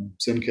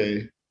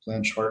 Zenke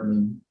Blanche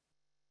Hartman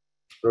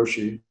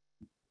Roshi.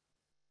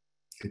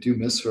 I do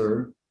miss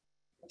her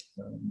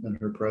and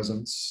her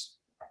presence.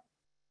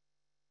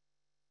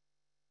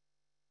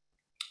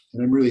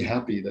 And I'm really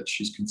happy that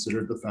she's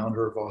considered the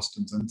founder of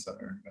Austin Zen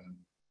Center.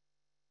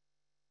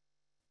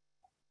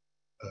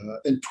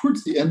 And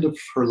towards the end of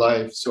her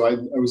life, so I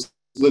was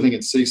living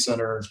at City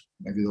Center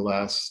maybe the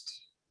last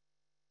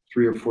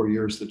 3 or 4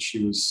 years that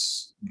she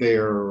was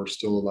there or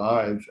still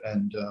alive.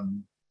 And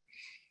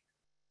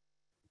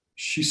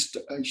she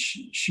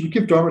would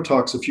give Dharma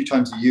talks a few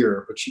times a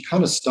year, but she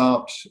kind of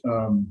stopped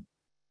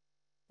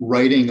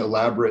writing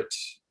elaborate,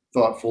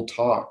 thoughtful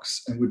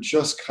talks and would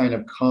just kind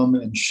of come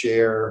and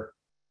share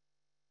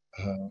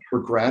her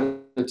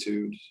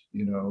gratitude,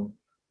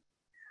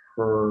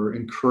 her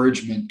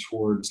encouragement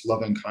towards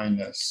loving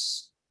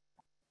kindness,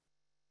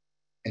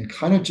 and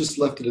kind of just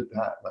left it at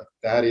that. Like,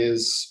 that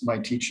is my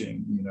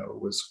teaching,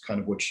 was kind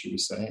of what she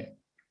was saying.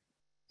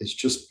 It's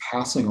just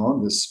passing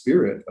on this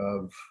spirit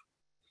of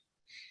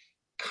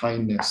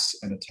kindness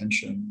and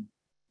attention.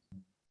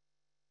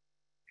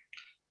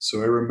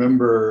 So I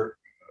remember,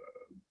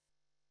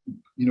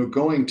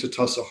 going to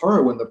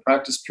Tassajara when the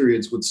practice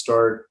periods would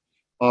start.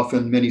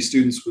 Often many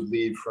students would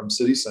leave from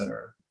City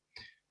Center,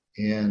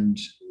 and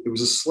it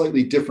was a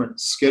slightly different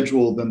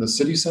schedule than the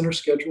City Center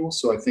schedule.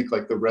 So I think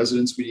like the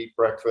residents would eat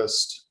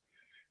breakfast,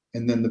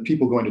 and then the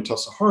people going to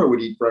Tassajara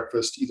would eat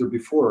breakfast either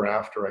before or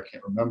after, I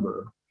can't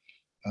remember.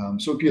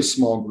 So it'd be a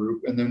small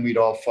group, and then we'd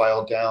all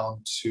file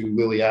down to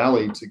Lily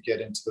Alley to get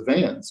into the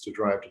vans to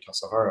drive to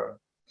Tassajara.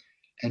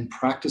 And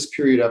practice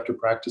period after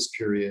practice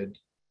period,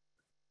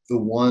 the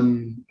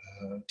one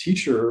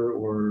teacher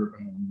or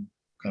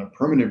kind of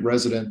permanent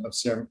resident of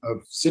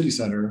City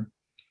Center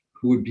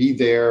who would be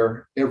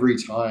there every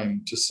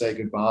time to say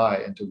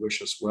goodbye and to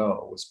wish us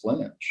well was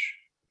Blanche.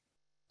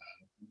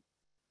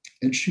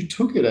 And she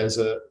took it as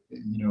it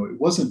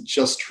wasn't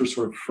just her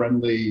sort of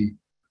friendly,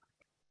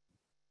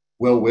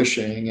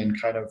 well-wishing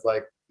and kind of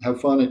like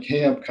have fun at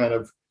camp kind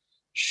of.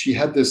 She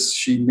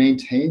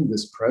maintained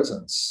this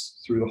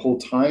presence through the whole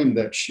time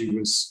that she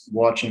was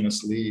watching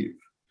us leave,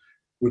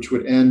 which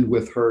would end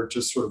with her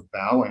just sort of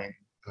bowing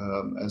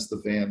as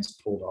the vans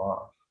pulled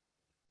off.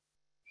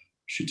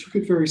 She took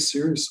it very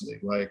seriously,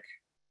 like,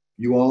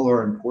 you all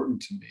are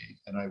important to me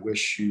and I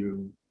wish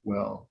you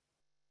well.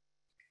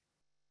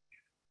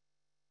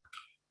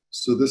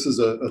 So this is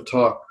a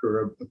talk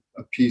or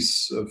a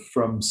piece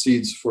from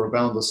Seeds for a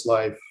Boundless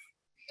Life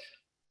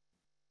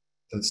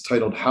that's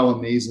titled How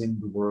Amazing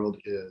the World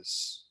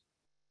Is.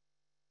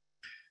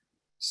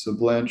 So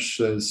Blanche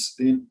says,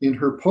 in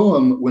her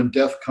poem, When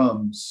Death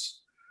Comes,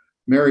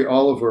 Mary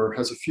Oliver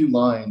has a few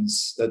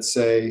lines that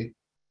say,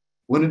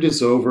 when it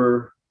is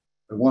over,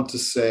 I want to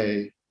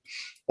say,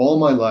 all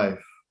my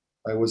life,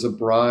 I was a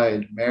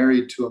bride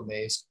married to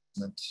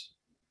amazement.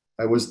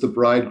 I was the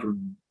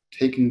bridegroom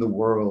taking the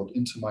world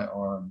into my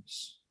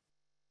arms.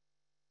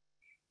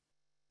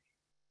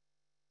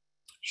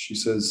 She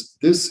says,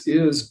 this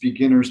is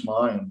beginner's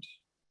mind.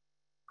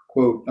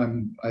 Quote,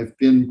 I've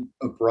been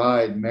a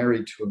bride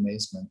married to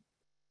amazement.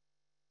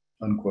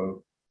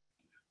 Unquote.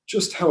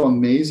 Just how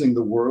amazing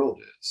the world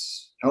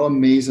is, how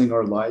amazing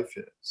our life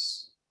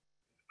is,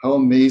 how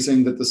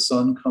amazing that the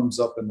sun comes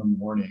up in the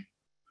morning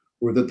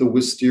or that the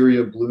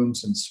wisteria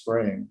blooms in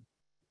spring.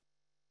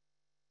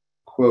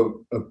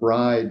 Quote, a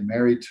bride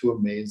married to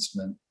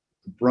amazement,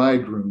 the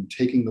bridegroom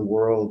taking the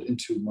world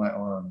into my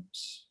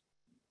arms.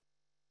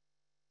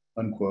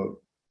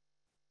 Unquote.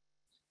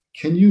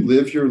 Can you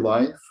live your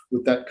life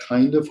with that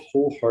kind of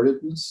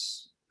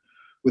wholeheartedness,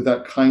 with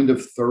that kind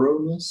of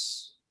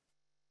thoroughness?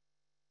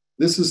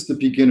 This is the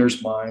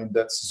beginner's mind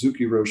that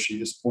Suzuki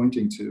Roshi is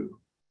pointing to,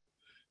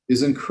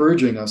 is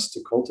encouraging us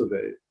to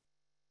cultivate.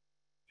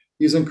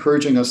 He's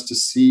encouraging us to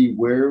see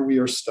where we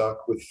are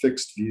stuck with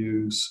fixed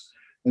views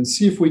and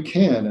see if we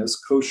can, as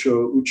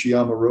Kosho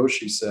Uchiyama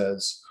Roshi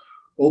says,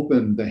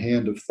 open the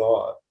hand of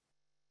thought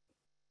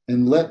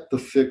and let the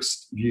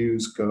fixed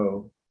views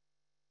go.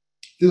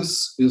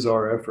 This is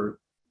our effort.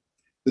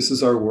 This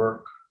is our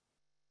work.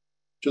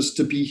 Just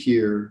to be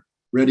here,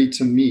 ready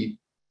to meet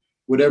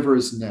whatever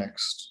is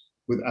next,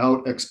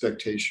 without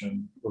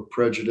expectation or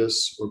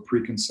prejudice or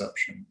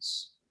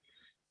preconceptions.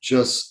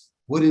 Just,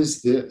 what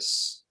is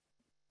this?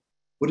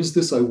 What is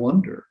this, I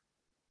wonder?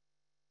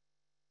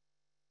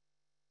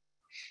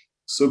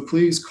 So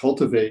please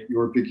cultivate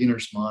your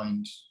beginner's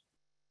mind.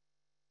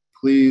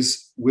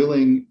 Please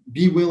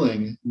be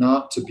willing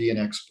not to be an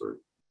expert.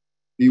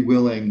 Be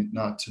willing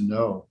not to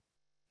know.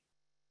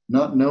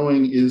 Not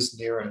knowing is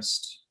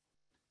nearest.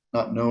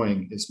 not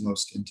knowing is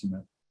most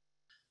intimate.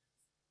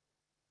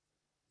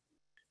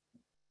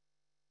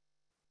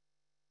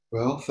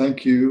 Well,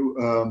 thank you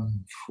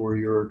for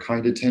your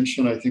kind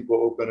attention. I think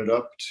we'll open it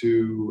up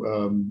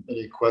to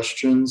any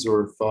questions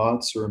or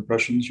thoughts or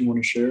impressions you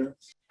want to share.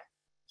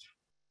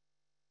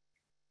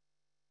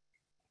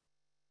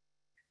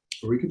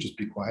 Or we could just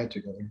be quiet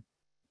together.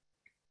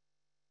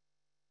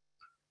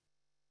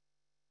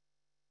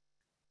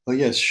 Oh,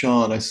 yes,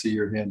 Sean, I see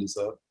your hand is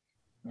up.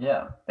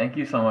 Yeah, thank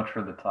you so much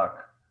for the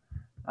talk.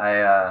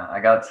 I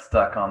got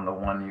stuck on the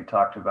one you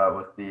talked about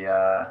with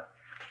the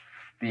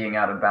being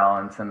out of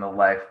balance and the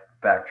life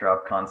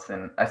backdrop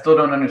constant. I still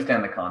don't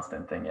understand the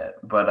constant thing yet,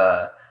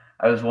 but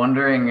I was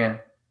wondering if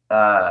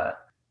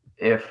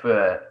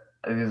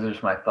these are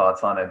just my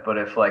thoughts on it, but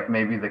if like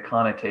maybe the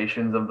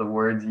connotations of the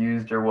words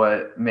used are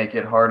what make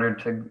it harder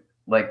to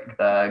like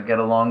get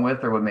along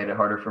with, or what made it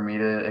harder for me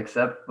to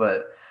accept.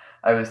 But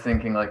I was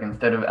thinking like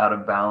instead of out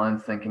of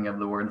balance, thinking of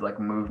the words like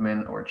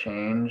movement or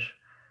change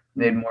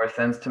made more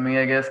sense to me,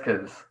 I guess,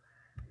 because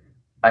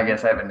I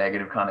guess I have a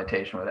negative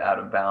connotation with out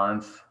of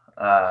balance.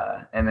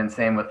 And then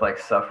same with like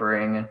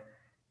suffering,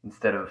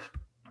 instead of,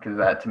 because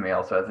that to me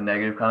also has a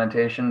negative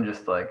connotation,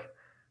 just like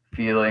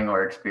feeling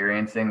or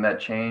experiencing that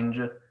change.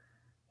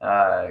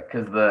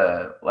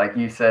 Because like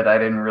you said, I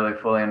didn't really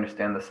fully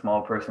understand the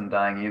small person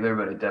dying either,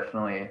 but it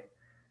definitely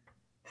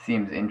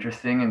seems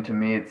interesting. And to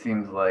me, it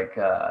seems like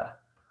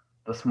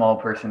the small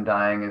person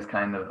dying is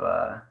kind of,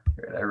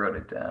 I wrote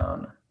it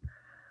down.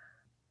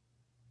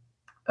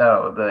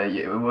 Oh,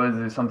 it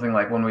was something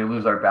like when we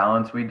lose our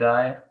balance, we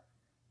die.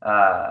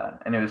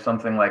 And it was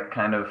something like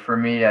kind of, for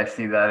me, I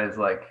see that as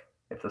like,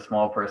 if the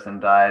small person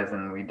dies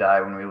and we die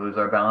when we lose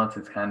our balance,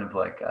 it's kind of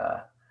like,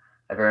 I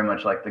very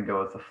much like to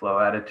go with the flow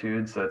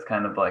attitude. So it's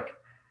kind of like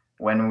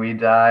when we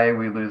die,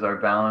 we lose our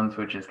balance,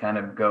 which is kind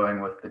of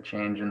going with the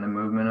change in the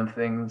movement of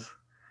things.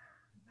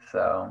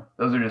 So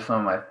those are just some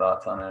of my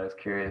thoughts on it. I was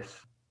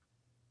curious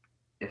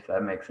if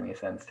that makes any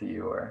sense to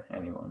you or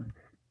anyone.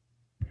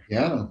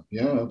 Yeah,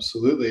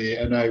 absolutely.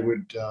 And I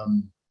would,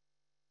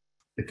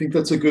 I think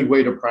that's a good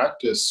way to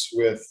practice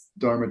with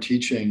Dharma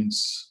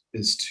teachings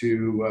is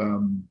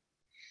to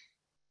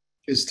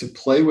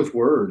play with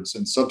words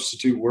and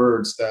substitute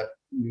words that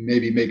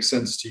maybe make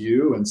sense to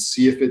you and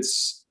see if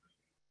it's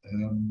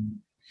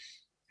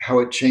how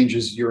it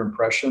changes your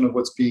impression of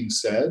what's being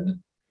said.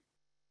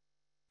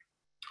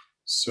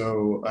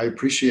 So I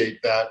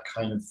appreciate that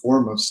kind of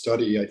form of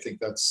study. I think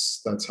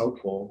that's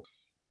helpful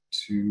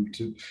to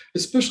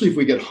especially if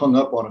we get hung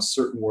up on a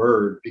certain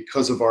word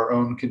because of our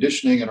own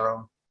conditioning and our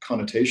own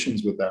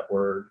connotations with that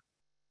word.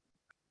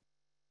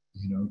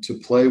 To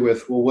play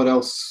with, well, what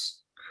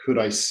else could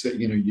I say,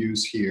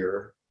 use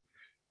here?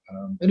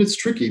 And it's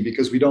tricky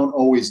because we don't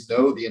always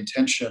know the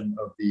intention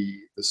of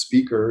the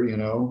speaker,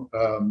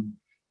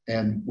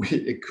 and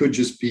it could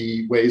just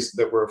be ways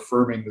that we're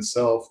affirming the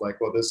self,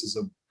 like, well, this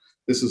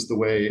is the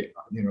way,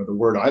 the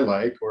word I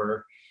like,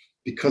 or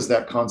because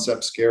that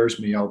concept scares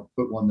me, I'll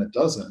put one that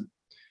doesn't.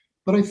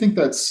 But I think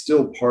that's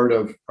still part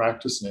of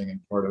practicing and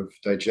part of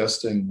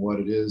digesting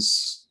what it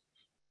is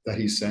that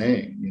he's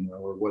saying,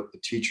 or what the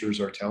teachers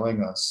are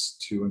telling us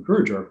to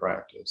encourage our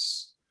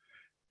practice.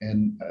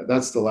 And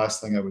that's the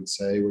last thing I would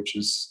say, which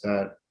is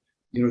that,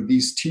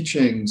 these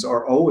teachings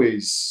are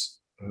always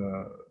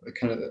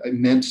kind of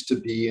meant to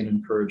be an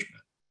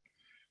encouragement.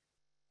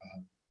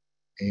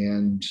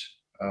 And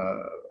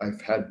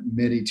I've had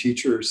many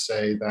teachers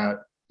say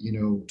that,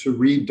 to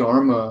read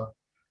Dharma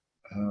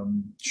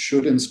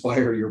should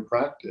inspire your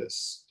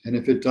practice. And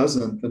if it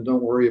doesn't, then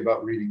don't worry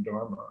about reading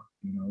Dharma,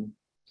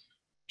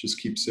 just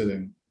keep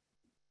sitting.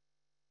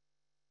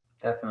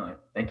 Definitely.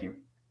 Thank you.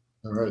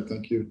 All right.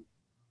 Thank you.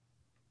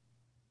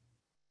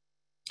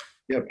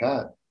 Yeah,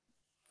 Pat.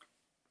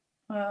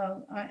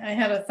 I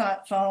had a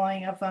thought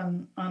following up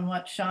on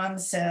what Sean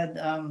said.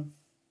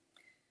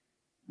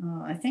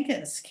 I think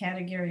it's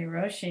Katagiri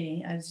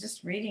Roshi. I was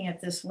just reading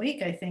it this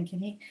week, I think,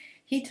 and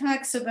he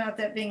talks about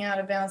that being out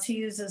of balance. He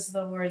uses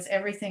the words,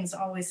 everything's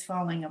always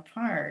falling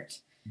apart.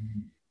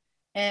 Mm-hmm.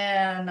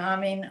 And I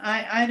mean,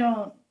 I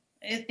don't,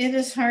 it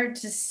is hard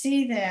to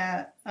see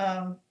that.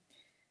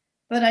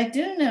 But I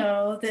do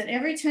know that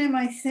every time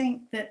I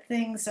think that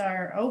things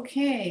are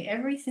okay,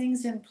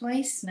 everything's in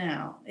place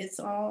now. It's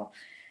all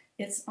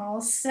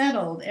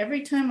settled.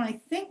 Every time I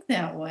think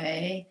that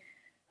way,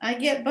 I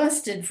get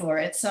busted for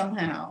it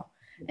somehow.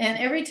 And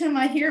every time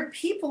I hear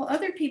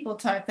other people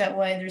talk that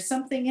way, there's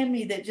something in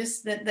me that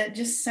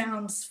just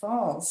sounds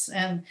false.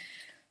 And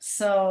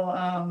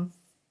so,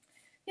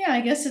 yeah, I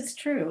guess it's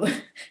true.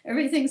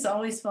 Everything's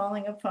always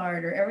falling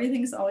apart, or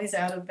everything's always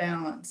out of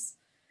balance.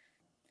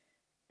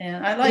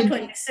 And I like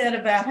what you said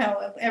about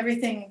how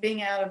everything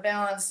being out of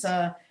balance,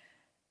 that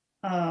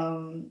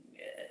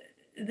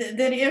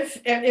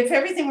if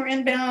everything were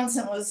in balance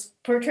and was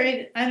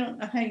portrayed, I don't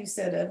know how you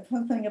said it,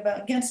 something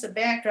about against the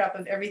backdrop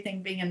of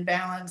everything being in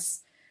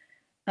balance,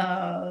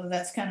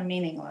 that's kind of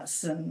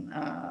meaningless. And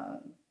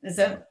Is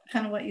that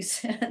kind of what you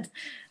said?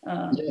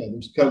 Yeah,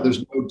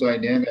 there's no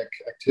dynamic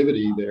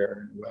activity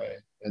there in a way,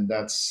 and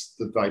that's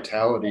the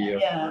vitality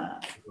of our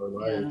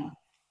life. Yeah,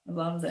 I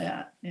love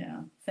that.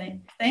 Yeah,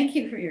 thank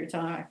you for your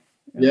talk.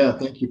 Yeah,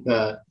 thank you,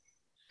 Pat.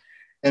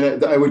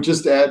 And I would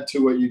just add to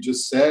what you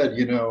just said.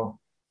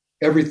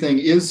 Everything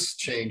is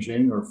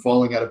changing or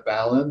falling out of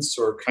balance,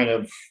 or kind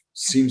of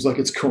seems like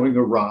it's going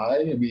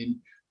awry. I mean,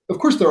 of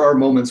course, there are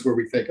moments where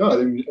we think, oh,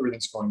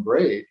 everything's going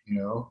great,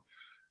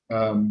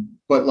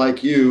 but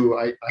like you,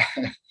 I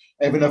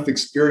have enough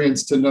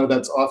experience to know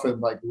that's often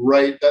like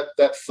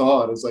that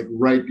thought is like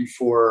right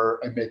before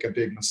I make a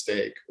big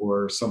mistake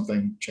or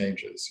something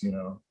changes.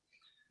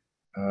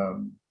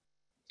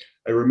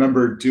 I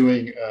remember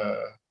doing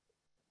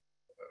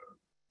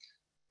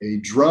a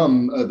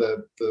drum,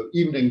 the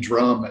evening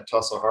drum at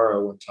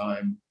Tassajara one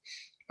time,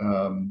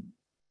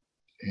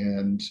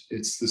 and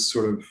it's this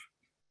sort of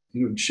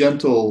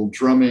gentle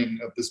drumming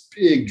of this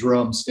big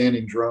drum,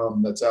 standing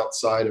drum that's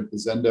outside of the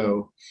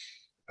Zendo,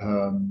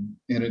 and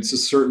it's a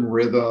certain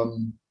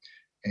rhythm,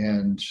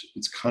 and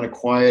it's kind of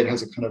quiet,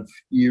 has a kind of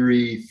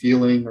eerie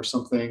feeling or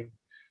something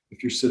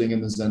if you're sitting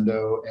in the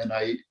Zendo. And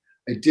I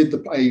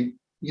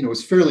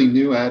was fairly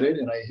new at it,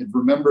 and I had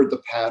remembered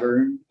the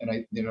pattern,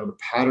 and the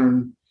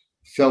pattern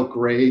felt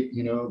great.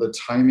 The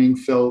timing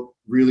felt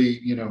really,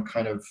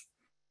 kind of,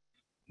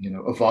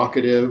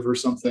 evocative or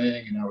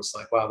something. And I was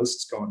like, wow, this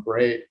is going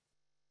great.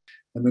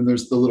 And then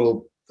there's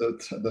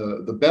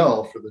the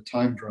bell for the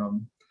time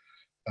drum.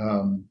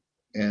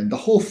 And the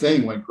whole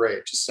thing went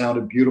great, just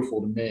sounded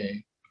beautiful to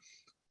me.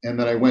 And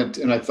then I went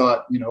and I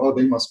thought, oh,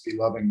 they must be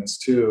loving this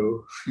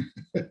too.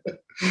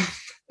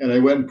 And I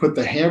went and put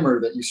the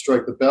hammer that you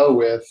strike the bell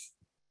with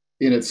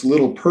in its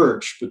little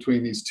perch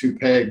between these two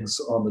pegs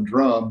on the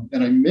drum,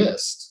 and I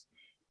missed.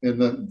 And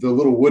the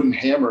little wooden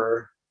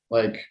hammer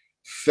like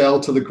fell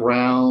to the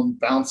ground,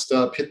 bounced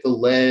up, hit the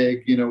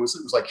leg. It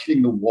was like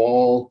hitting the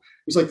wall.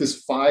 It was like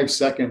this 5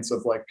 seconds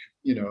of like,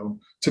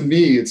 to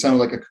me, it sounded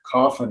like a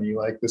cacophony,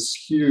 like this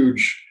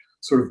huge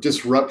sort of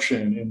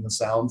disruption in the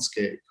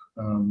soundscape.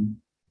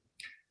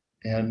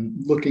 And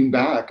looking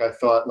back, I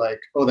thought like,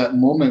 oh, that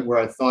moment where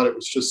I thought it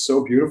was just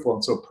so beautiful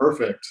and so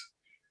perfect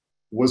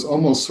was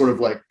almost sort of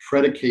like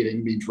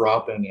predicating me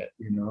dropping it,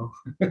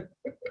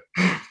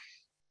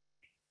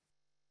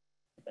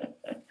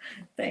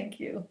 Thank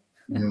you.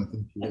 Yeah,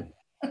 thank you.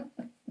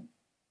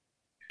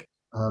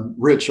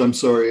 Rich, I'm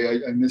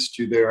sorry, I missed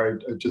you there.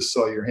 I just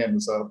saw your hand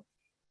was up.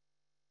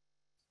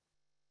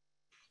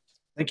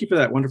 Thank you for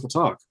that wonderful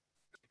talk.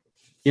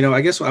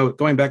 I guess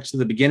going back to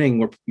the beginning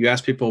where you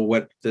asked people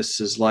what this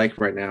is like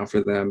right now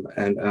for them.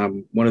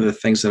 And one of the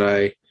things that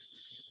I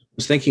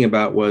was thinking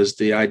about was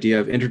the idea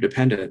of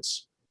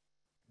interdependence.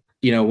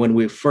 When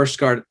we first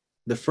got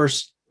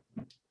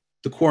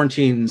the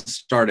quarantine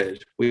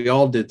started, we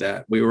all did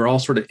that. We were all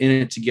sort of in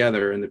it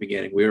together in the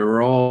beginning. We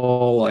were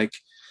all like,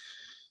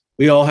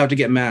 we all have to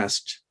get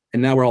masked.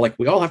 And now we're all like,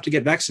 we all have to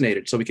get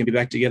vaccinated so we can be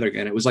back together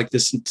again. It was like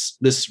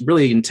this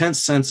really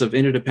intense sense of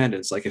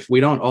interdependence. Like if we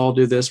don't all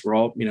do this, we're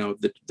all,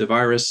 the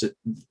virus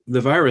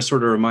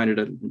sort of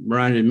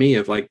reminded me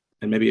of like,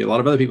 and maybe a lot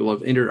of other people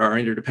of our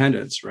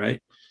interdependence,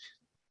 right?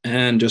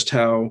 And just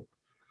how,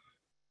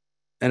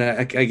 and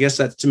I guess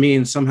that to me,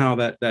 and somehow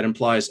that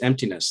implies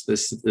emptiness,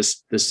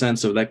 this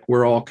sense of like,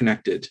 we're all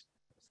connected,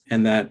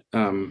 and that,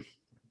 and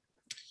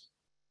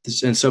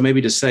so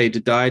maybe to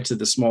die to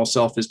the small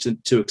self is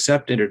to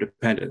accept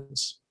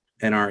interdependence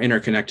and our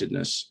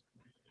interconnectedness.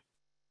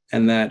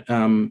 And that,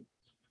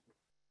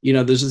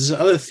 there's this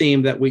other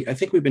theme that I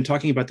think we've been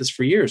talking about this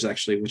for years,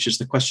 actually, which is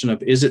the question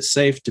of, is it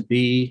safe to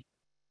be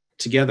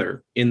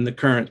together in the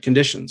current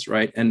conditions,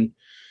 right? And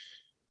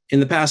in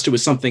the past, it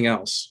was something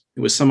else. It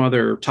was some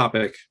other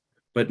topic,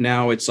 but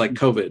now it's like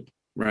COVID,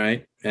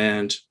 right?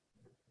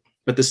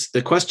 But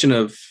the question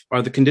of,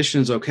 are the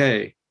conditions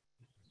okay,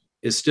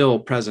 is still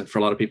present for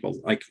a lot of people.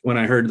 Like when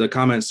I heard the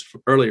comments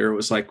earlier, it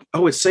was like,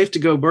 oh, it's safe to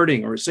go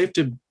birding, or it's safe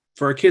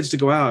for our kids to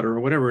go out, or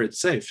whatever, it's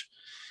safe.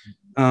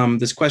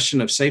 This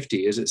question of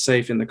safety, is it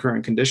safe in the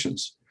current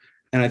conditions?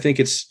 And I think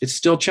it's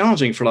still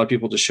challenging for a lot of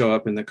people to show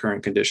up in the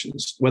current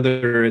conditions,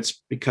 whether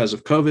it's because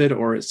of COVID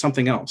or it's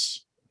something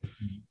else,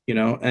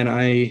 and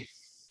I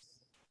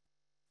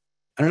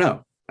don't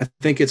know. I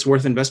think it's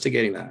worth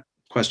investigating that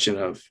question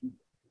of,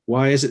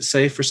 why is it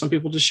safe for some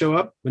people to show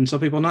up and some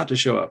people not to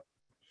show up?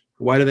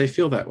 Why do they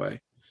feel that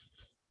way?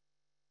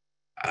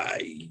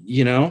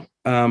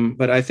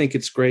 But I think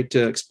it's great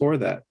to explore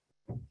that.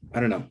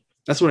 I don't know.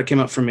 That's what it came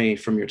up for me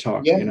from your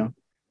talk,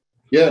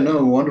 Yeah,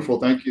 no,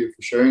 wonderful. Thank you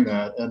for sharing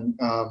that. And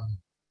I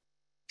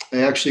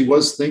actually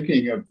was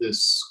thinking of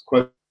this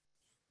question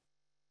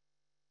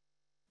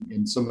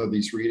in some of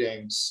these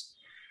readings.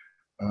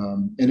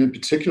 And in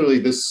particularly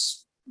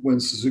this, when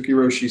Suzuki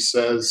Roshi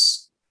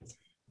says,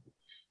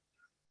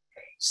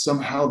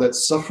 somehow that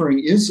suffering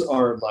is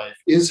our life,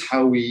 is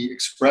how we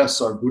express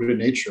our Buddha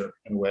nature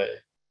in a way.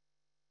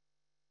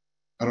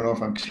 I don't know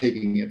if I'm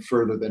taking it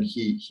further than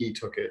he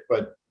took it,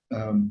 but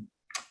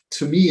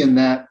to me in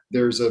that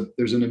there's an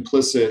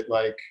implicit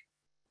like,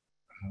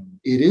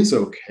 it is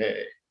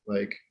okay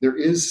Like there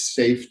is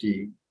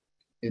safety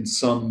in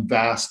some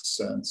vast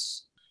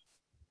sense.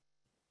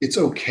 It's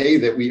okay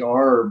that we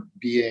are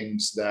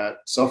beings that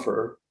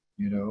suffer,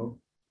 you know,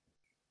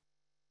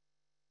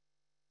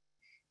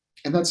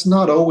 and that's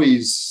not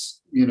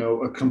always, you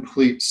know, a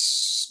complete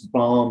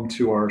balm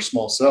to our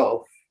small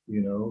self,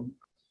 you know,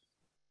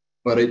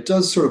 but it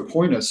does sort of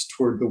point us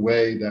toward the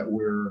way that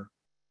we're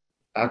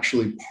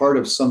actually part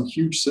of some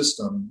huge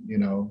system, you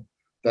know,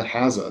 that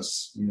has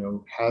us, you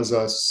know, has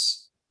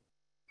us,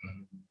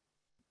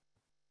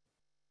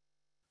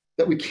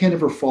 that we can't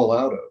ever fall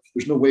out of.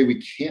 There's no way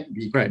we can't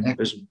be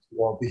connected to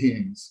all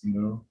beings, you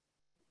know?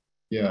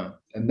 Yeah.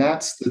 And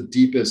that's the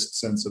deepest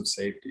sense of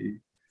safety.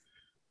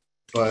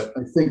 But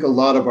I think a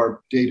lot of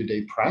our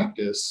day-to-day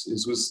practice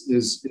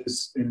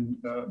is in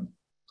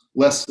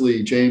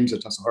Leslie James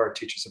at Tassajara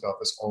teaches about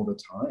this all the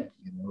time,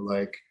 you know,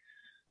 like,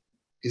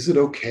 is it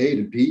okay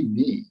to be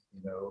me?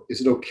 You know,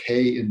 is it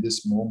okay in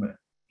this moment?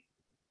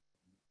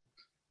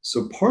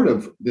 So part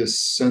of this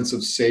sense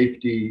of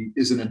safety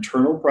is an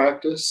internal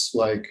practice,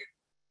 like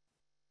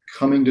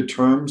coming to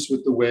terms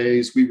with the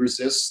ways we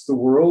resist the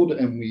world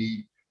and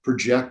we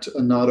project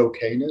a not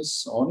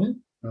okayness on it.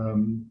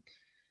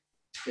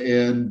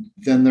 And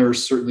then there are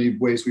certainly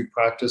ways we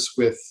practice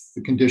with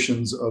the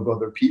conditions of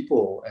other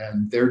people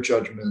and their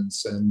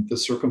judgments and the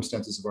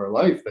circumstances of our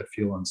life that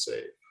feel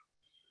unsafe.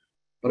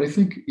 But I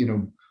think, you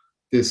know,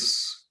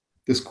 this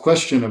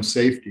question of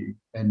safety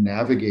and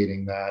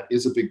navigating that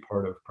is a big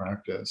part of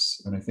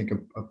practice. And I think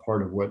a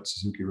part of what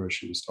Suzuki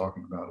Roshi was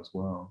talking about as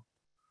well.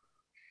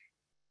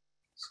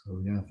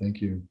 So yeah,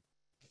 thank you.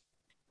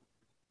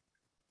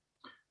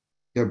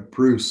 Yeah,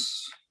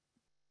 Bruce.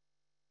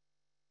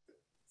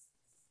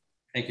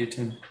 Thank you,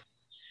 Tim.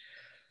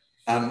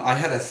 I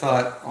had a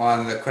thought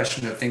on the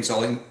question of things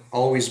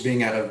always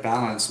being out of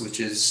balance, which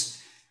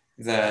is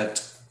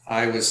that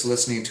I was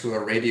listening to a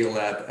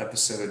Radiolab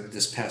episode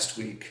this past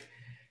week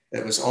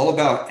that was all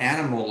about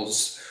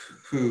animals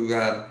who,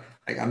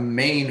 like a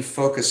main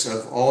focus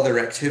of all their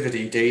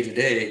activity day to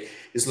day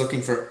is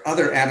looking for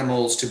other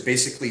animals to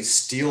basically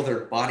steal their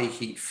body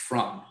heat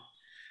from.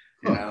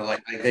 You know,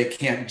 like they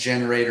can't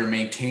generate or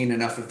maintain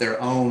enough of their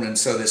own. And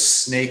so this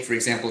snake, for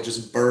example,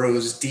 just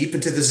burrows deep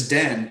into this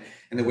den.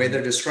 And the way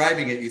they're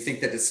describing it, you think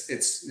that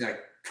it's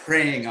like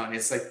preying on,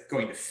 it's like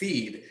going to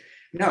feed.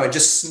 No, it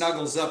just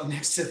snuggles up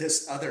next to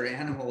this other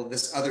animal,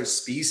 this other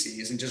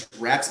species, and just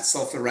wraps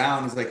itself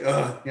around. It's like,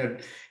 you know,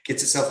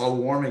 gets itself all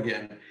warm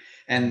again.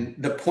 And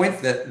the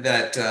point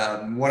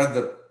that one of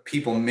the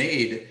people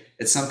made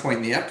at some point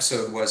in the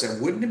episode was,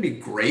 and wouldn't it be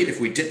great if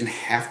we didn't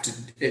have to,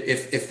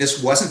 if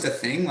this wasn't a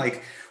thing?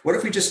 Like, what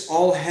if we just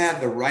all had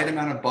the right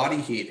amount of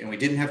body heat and we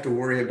didn't have to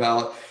worry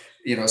about,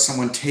 you know,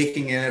 someone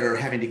taking it or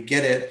having to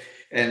get it?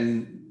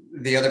 And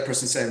the other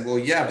person said, well,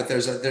 yeah, but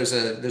there's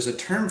a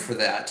term for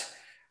that.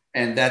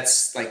 And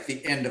that's like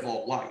the end of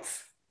all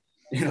life.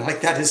 You know, like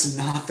that is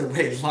not the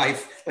way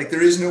life, like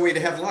there is no way to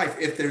have life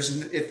if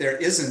there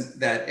isn't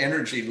that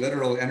energy,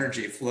 literal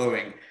energy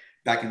flowing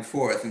back and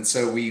forth. And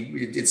so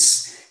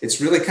it's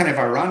really kind of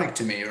ironic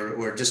to me,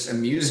 or just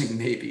amusing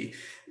maybe,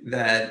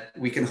 that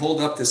we can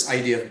hold up this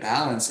idea of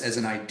balance as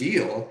an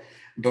ideal,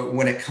 but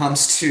when it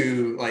comes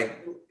to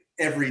like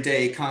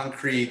everyday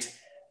concrete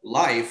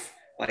life,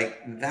 like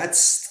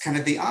that's kind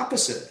of the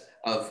opposite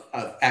of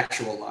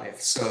actual life.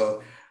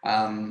 So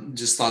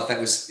just thought that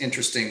was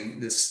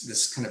interesting,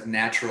 this kind of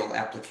natural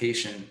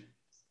application.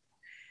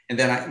 And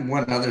then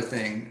one other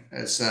thing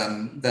is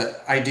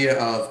the idea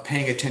of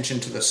paying attention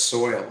to the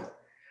soil.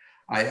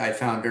 I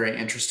found very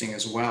interesting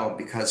as well,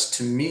 because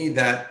to me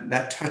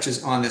that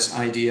touches on this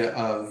idea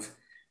of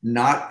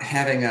not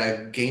having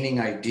a gaining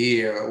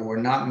idea or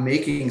not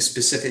making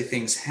specific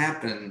things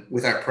happen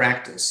with our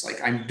practice.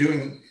 Like I'm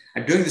doing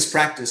this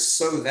practice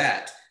so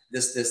that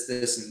this,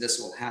 and this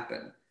will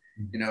happen.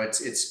 You know,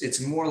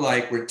 it's more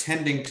like we're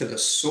tending to the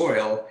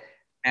soil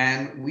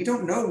and we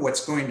don't know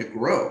what's going to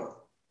grow,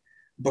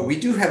 but we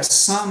do have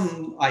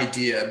some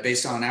idea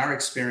based on our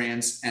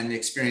experience and the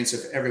experience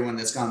of everyone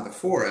that's gone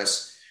before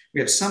us. We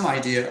have some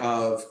idea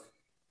of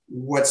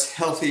what's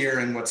healthier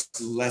and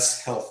what's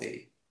less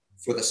healthy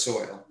for the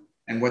soil,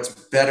 and what's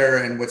better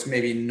and what's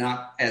maybe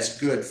not as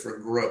good for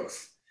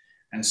growth.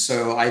 And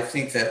so I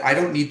think that I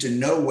don't need to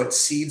know what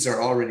seeds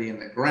are already in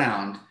the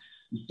ground,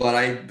 but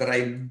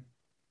I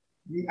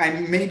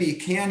maybe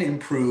can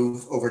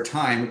improve over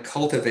time,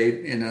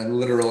 cultivate in a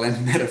literal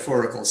and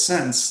metaphorical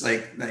sense,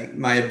 like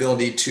my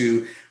ability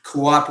to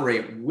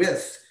cooperate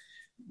with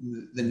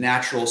the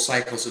natural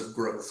cycles of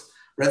growth,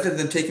 rather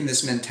than taking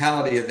this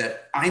mentality of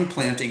that I'm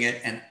planting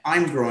it and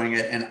I'm growing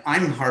it and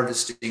I'm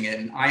harvesting it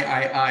and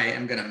I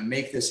am going to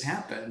make this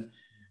happen.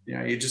 You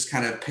know, you just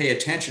kind of pay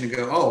attention and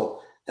go,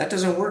 oh, that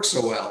doesn't work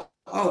so well.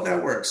 Oh,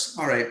 that works.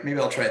 All right, maybe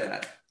I'll try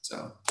that.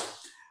 So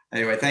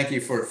anyway, thank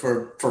you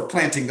for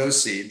planting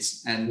those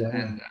seeds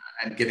and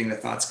getting the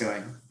thoughts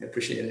going. I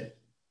appreciate it.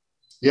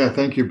 Yeah,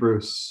 thank you,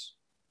 Bruce.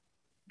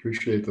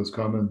 Appreciate those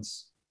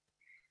comments.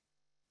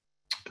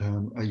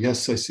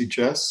 Yes, I see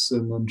Jess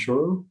and then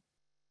Choro.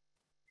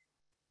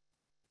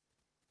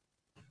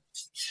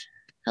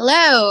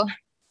 Hello.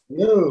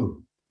 Hello.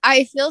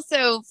 I feel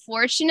so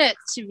fortunate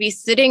to be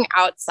sitting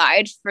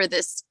outside for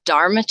this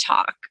Dharma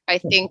talk. I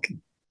think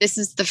this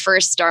is the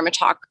first Dharma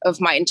talk of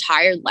my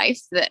entire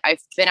life that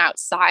I've been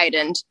outside,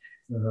 and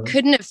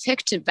couldn't have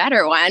picked a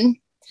better one.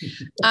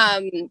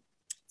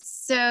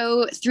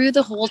 So through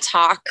the whole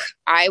talk,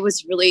 I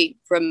was really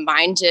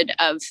reminded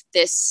of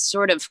this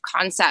sort of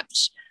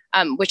concept,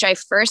 which I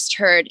first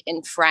heard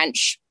in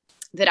French,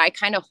 that I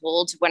kind of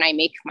hold when I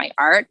make my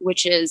art,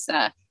 which is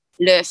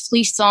le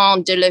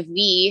frisson de la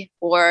vie,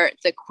 or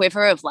the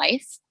quiver of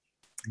life.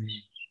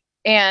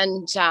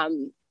 And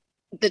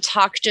the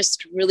talk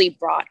just really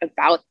brought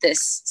about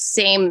this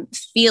same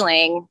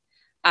feeling.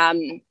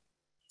 And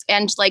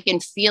like in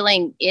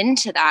feeling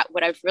into that,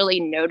 what I've really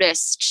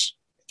noticed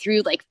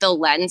through like the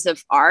lens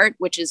of art,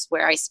 which is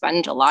where I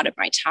spend a lot of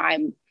my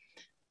time,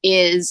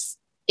 is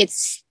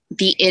it's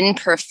the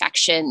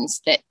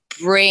imperfections that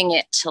bring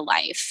it to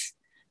life,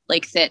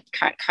 like that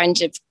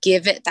kind of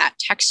give it that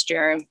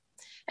texture.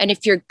 And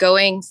if you're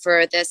going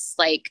for this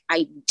like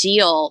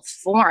ideal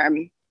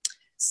form,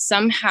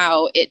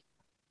 somehow it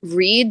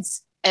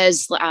reads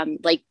as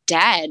like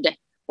dead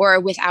or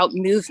without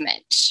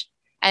movement.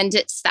 And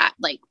it's that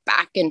like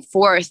back and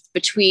forth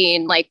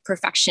between like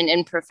perfection,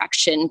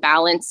 imperfection,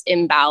 balance,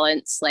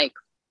 imbalance, like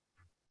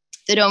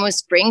that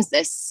almost brings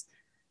this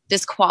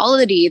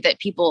quality that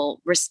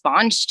people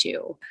respond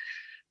to.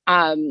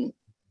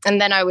 And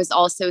then I was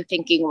also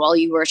thinking while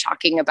you were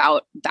talking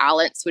about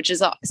balance, which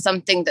is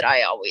something that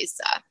I always,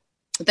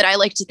 that I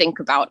like to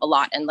think about a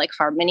lot, and like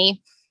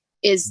harmony,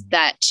 is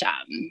that,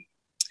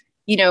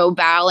 you know,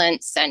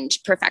 balance and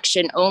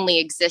perfection only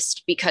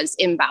exist because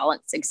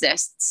imbalance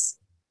exists.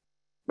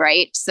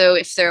 Right. So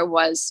if there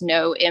was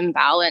no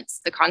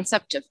imbalance, the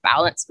concept of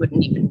balance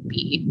wouldn't even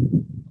be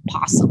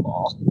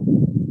possible.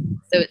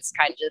 So it's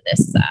kind of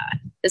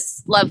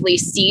this lovely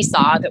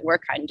seesaw that we're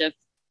kind of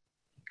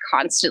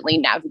constantly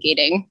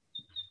navigating.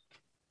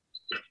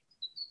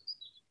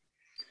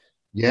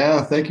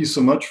 Yeah, thank you so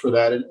much for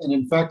that. And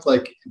in fact,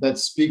 like that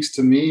speaks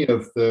to me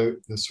of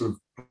the sort of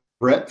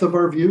breadth of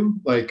our view.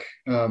 Like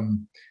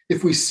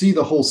if we see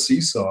the whole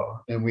seesaw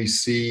and we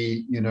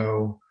see, you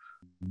know,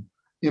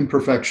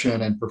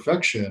 imperfection and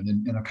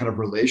perfection in a kind of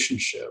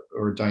relationship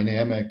or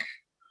dynamic,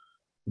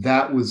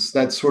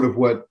 that's sort of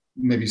what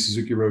maybe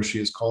Suzuki Roshi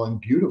is calling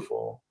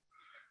beautiful.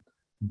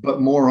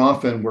 But more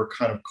often we're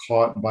kind of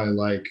caught by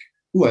like,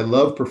 oh, I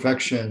love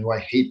perfection, I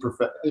hate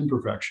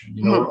imperfection.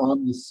 You know, we're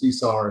on this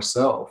seesaw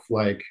ourselves,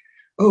 like,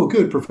 oh,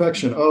 good,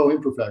 perfection, oh,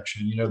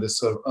 imperfection, you know, this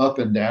sort of up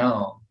and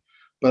down.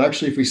 But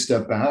actually, if we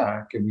step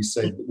back and we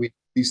say that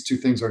these two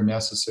things are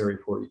necessary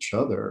for each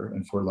other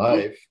and for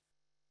life,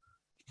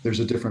 there's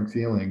a different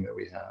feeling that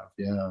we have.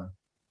 Yeah.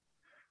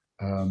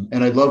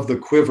 And I love the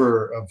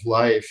quiver of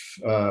life.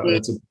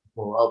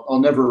 I'll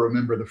never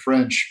remember the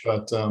French,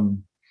 but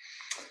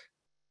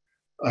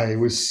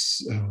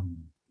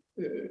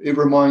it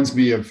reminds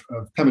me of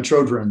Pema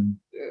Chodron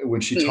when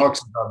she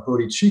talks about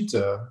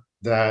bodhicitta,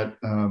 that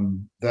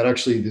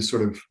actually the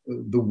sort of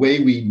the way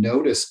we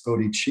notice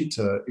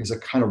bodhicitta is a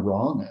kind of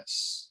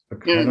rawness, a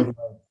kind of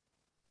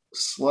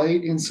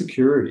slight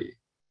insecurity.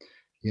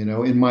 You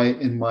know, in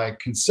my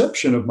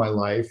conception of my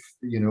life,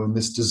 you know, and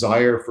this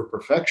desire for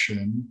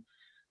perfection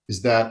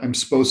is that I'm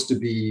supposed to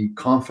be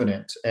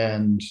confident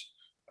and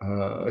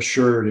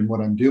assured in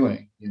what I'm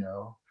doing, you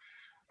know,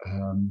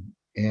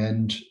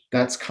 and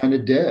that's kind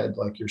of dead,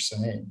 like you're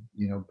saying.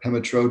 You know,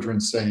 Pema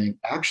Chodron saying,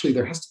 actually,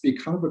 there has to be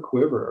kind of a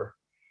quiver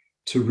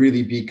to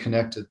really be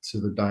connected to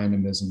the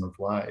dynamism of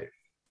life.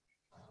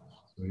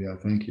 So yeah,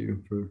 thank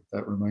you for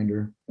that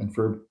reminder and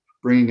for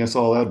bringing us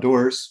all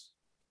outdoors.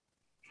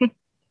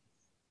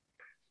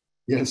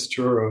 Yes,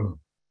 Churro.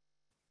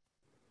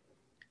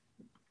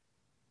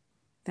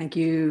 Thank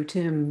you,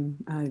 Tim.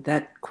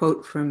 That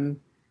quote from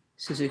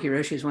Suzuki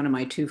Roshi is one of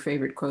my two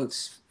favorite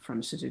quotes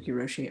from Suzuki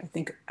Roshi.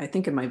 I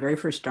think in my very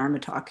first Dharma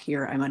talk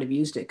here, I might have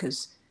used it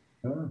because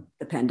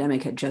the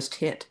pandemic had just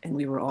hit and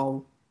we were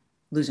all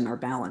losing our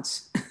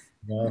balance.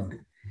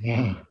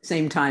 Yeah.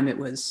 Same time, it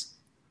was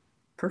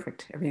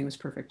perfect. Everything was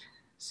perfect.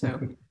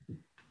 So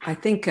I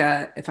think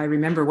if I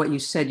remember what you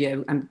said,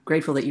 I'm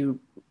grateful that you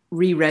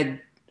reread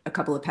a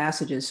couple of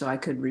passages so I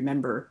could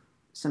remember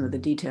some of the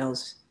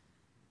details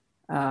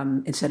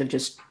instead of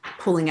just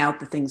pulling out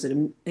the things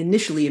that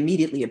initially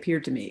immediately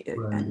appeared to me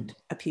and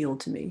appealed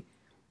to me.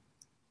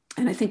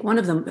 And I think one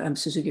of them,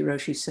 Suzuki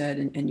Roshi said,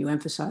 and you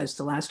emphasized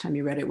the last time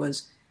you read it,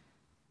 was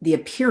the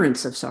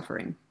appearance of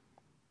suffering.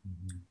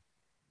 Mm-hmm.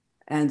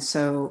 And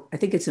so I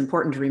think it's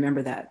important to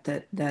remember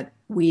that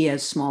we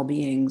as small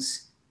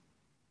beings,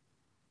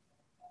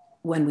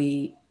 when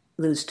we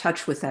lose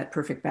touch with that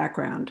perfect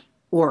background,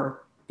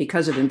 or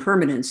because of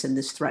impermanence, and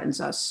this threatens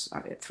us,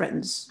 it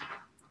threatens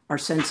our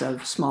sense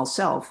of small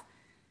self,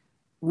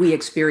 we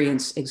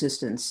experience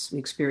existence, we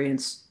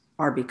experience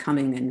our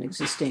becoming and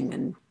existing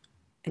and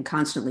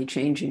constantly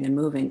changing and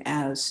moving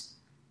as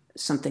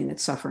something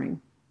that's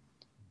suffering.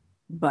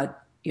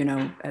 But, you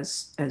know,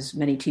 as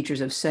many teachers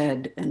have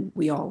said, and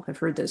we all have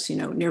heard this, you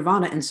know,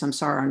 nirvana and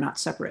samsara are not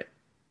separate.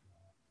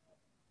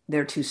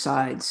 They're two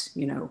sides,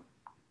 you know.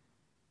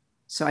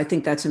 So I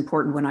think that's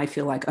important when I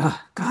feel like, oh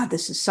God,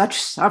 this is such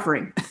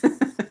suffering,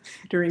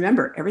 to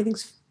remember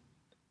everything's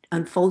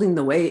unfolding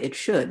the way it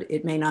should.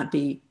 It may not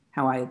be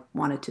how I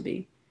want it to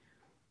be.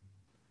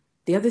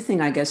 The other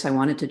thing I guess I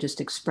wanted to just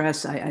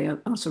express, I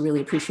also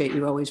really appreciate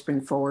you always bring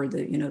forward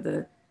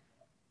the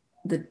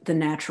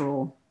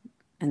natural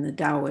and the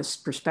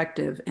Taoist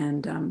perspective.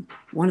 And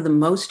one of the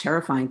most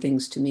terrifying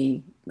things to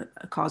me,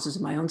 causes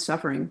of my own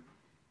suffering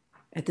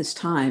at this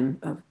time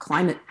of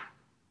climate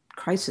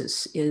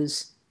crisis,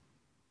 is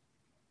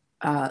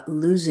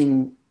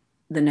losing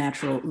the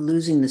natural,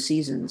 losing the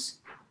seasons.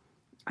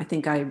 I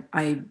think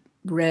I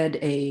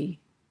read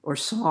or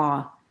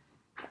saw,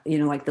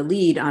 like the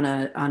lead on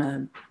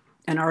an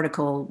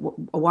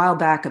article a while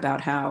back about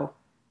how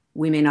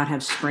we may not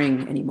have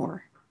spring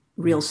anymore.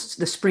 The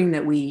spring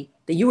that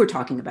you were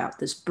talking about,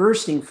 this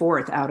bursting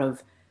forth out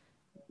of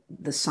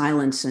the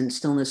silence and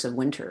stillness of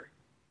winter.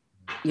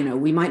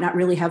 We might not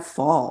really have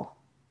fall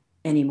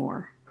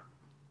anymore.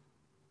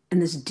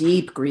 And this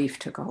deep grief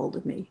took a hold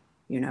of me,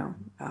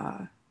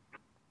 and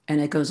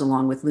it goes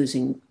along with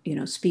losing,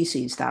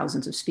 species,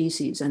 thousands of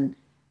species, and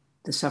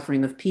the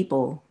suffering of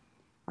people,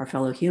 our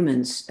fellow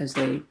humans, as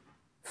they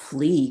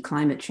flee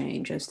climate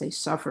change, as they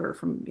suffer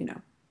from,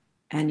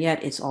 and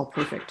yet it's all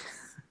perfect.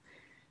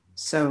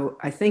 So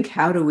I think,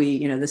 how do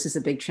we, this is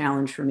a big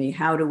challenge for me.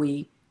 How do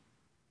we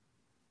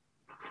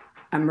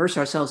immerse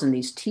ourselves in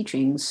these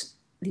teachings,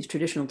 these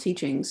traditional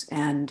teachings,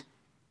 and,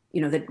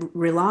 that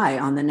rely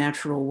on the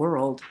natural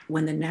world,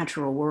 when the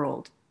natural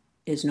world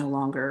is no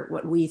longer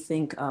what we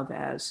think of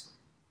as,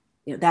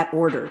 that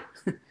order.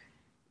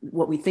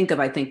 What we think of,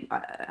 I think,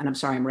 and I'm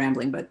sorry I'm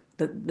rambling, but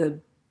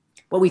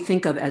what we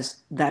think of as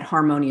that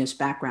harmonious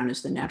background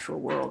is the natural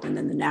world. And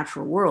then the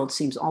natural world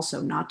seems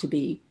also not to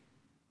be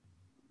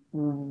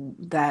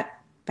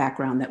that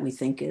background that we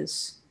think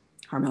is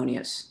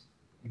harmonious.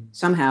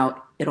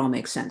 Somehow it all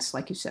makes sense,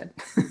 like you said.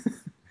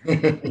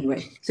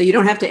 Anyway, so you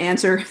don't have to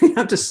answer, you don't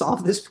have to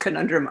solve this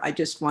conundrum. I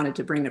just wanted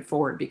to bring it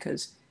forward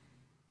because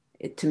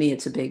to me,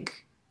 it's a big,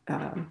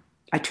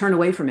 I turn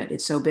away from it.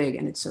 It's so big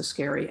and it's so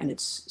scary and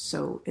it's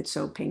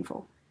so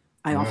painful.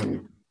 I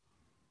often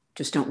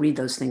just don't read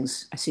those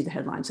things. I see the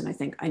headlines and I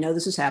think, I know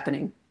this is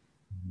happening.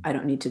 I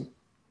don't need to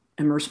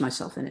immerse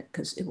myself in it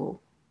because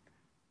it'll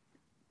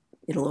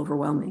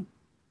overwhelm me.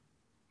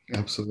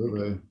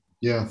 Absolutely.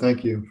 Yeah.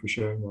 Thank you for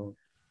sharing that.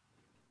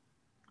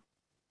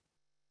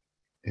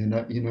 And,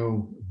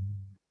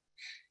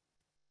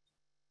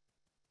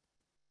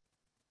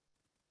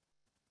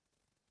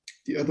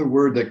 the other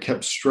word that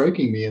kept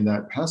striking me in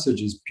that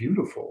passage is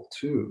beautiful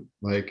too.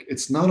 Like,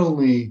 it's not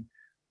only,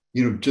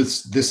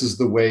 just this is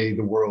the way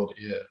the world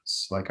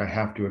is. Like, I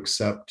have to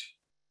accept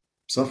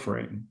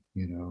suffering,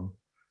 and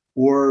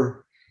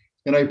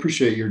I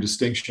appreciate your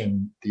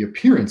distinction, the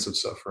appearance of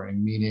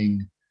suffering,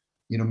 meaning,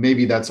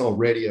 maybe that's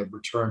already a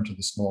return to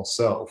the small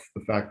self,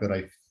 the fact that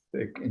I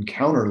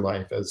encounter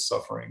life as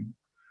suffering.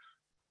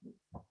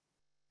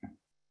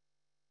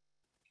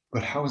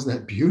 But how is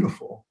that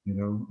beautiful? I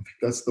think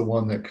that's the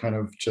one that kind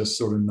of just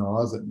sort of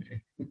gnaws at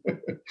me.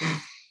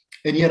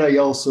 And yet I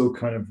also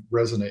kind of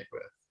resonate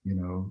with,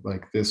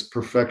 like this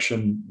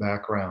perfection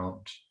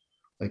background,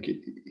 like,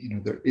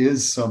 there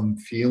is some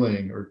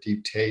feeling or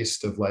deep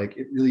taste of like,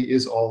 it really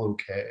is all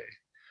okay.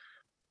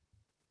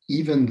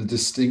 Even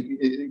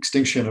the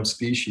extinction of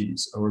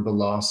species or the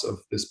loss of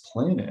this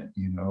planet,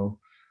 and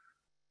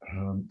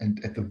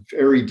at the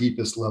very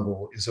deepest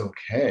level is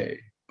okay.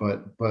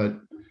 But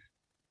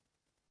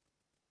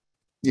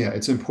yeah,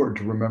 it's important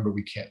to remember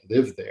we can't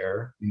live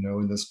there,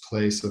 in this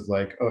place of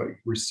like, oh,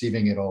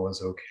 receiving it all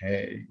is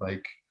okay.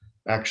 Like,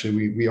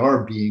 actually, we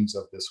are beings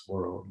of this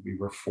world. We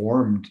were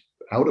formed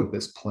out of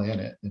this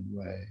planet in a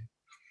way.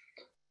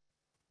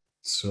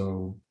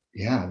 So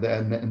yeah,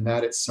 and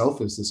that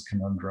itself is this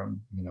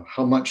conundrum.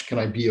 How much can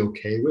I be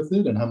okay with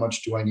it, and how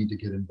much do I need to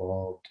get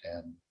involved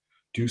and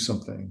do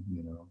something?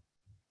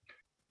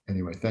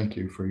 Anyway, thank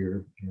you for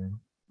your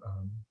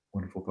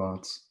wonderful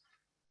thoughts.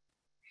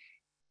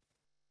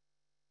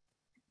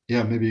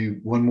 Yeah, maybe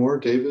one more,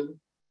 David.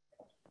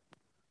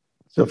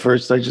 So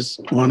first, I just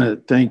want to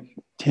thank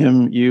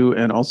Tim, you,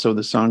 and also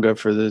the Sangha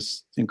for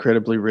this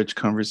incredibly rich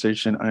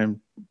conversation.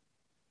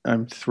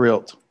 I'm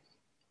thrilled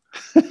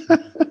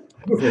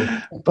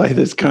by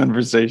this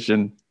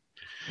conversation.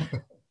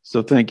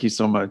 So thank you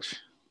so much.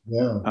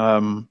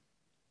 Yeah.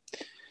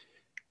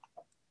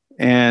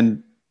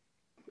 And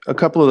a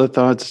couple of the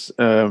thoughts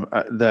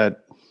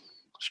that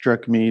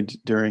struck me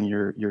during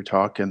your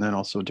talk and then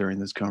also during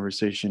this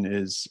conversation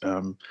is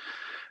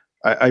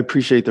I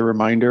appreciate the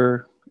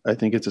reminder. I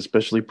think it's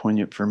especially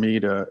poignant for me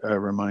to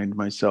remind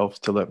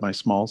myself to let my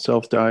small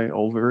self die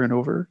over and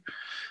over.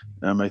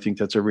 I think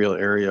that's a real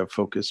area of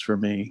focus for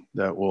me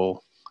that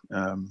will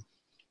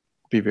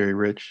be very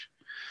rich.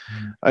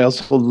 I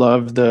also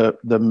love the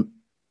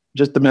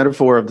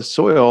metaphor of the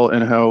soil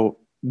and how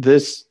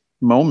this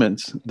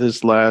moment,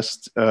 this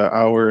last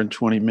hour and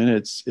 20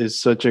 minutes is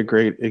such a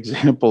great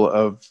example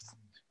of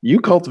you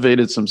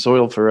cultivated some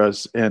soil for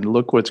us and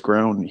look what's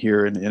grown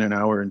here in an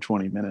hour and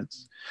 20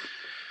 minutes.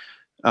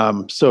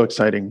 So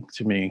exciting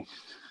to me,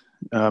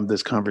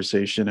 this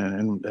conversation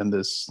and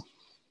this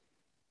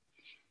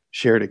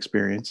shared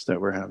experience that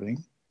we're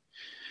having.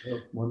 Oh,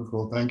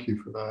 wonderful. Thank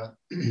you for that.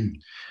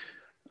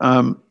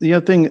 The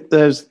other thing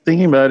that I was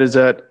thinking about is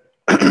that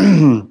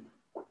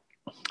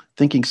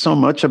thinking so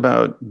much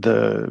about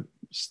the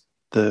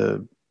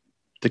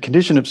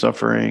condition of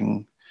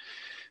suffering,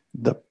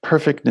 the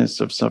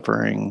perfectness of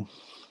suffering,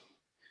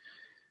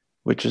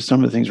 which is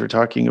some of the things we're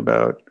talking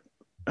about,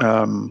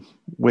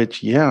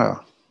 which,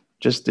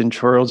 just in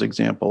Choril's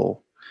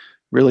example,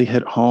 really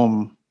hit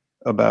home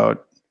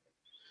about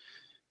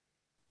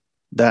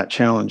that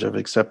challenge of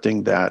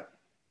accepting that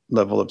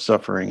level of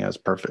suffering as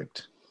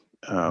perfect.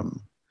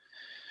 And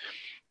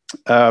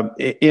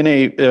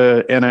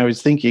I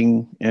was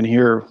thinking, and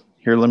here,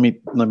 let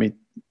me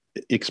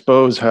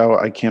expose how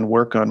I can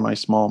work on my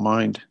small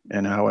mind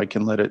and how I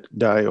can let it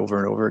die over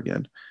and over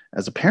again.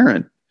 As a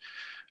parent,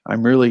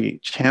 I'm really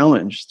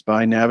challenged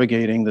by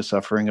navigating the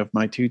suffering of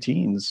my two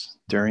teens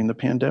during the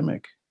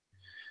pandemic.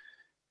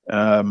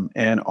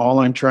 And all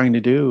I'm trying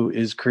to do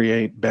is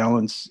create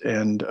balance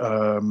and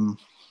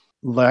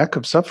lack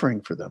of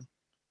suffering for them.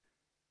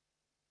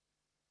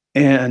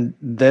 And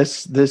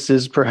this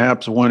is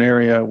perhaps one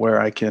area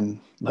where I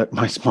can let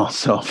my small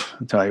self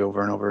die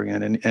over and over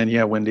again. And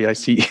yeah, Wendy, I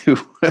see you.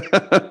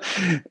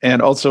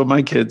 And also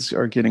my kids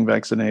are getting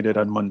vaccinated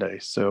on Monday.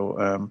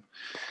 So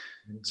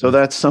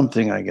that's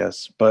something, I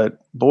guess. But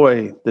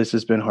boy, this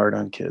has been hard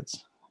on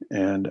kids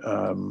and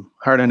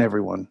hard on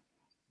everyone,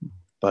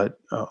 but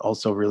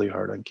also really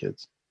hard on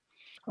kids.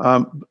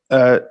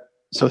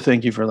 So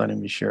thank you for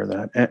letting me share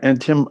that.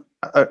 And Tim,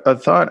 a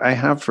thought I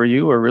have for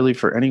you, or really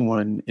for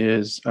anyone,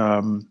 is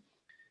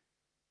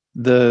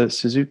the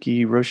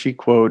Suzuki Roshi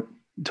quote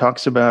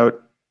talks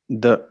about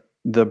the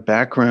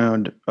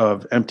background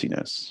of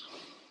emptiness.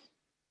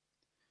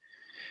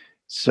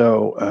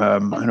 So I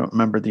don't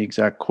remember the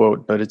exact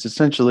quote, but it's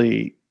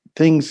essentially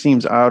things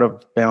seems out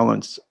of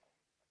balance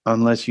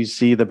unless you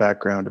see the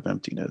background of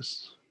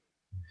emptiness.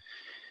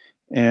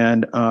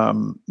 And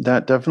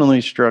that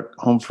definitely struck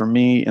home for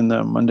me in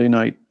the Monday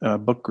night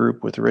book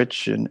group with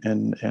Rich and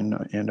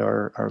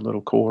our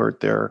little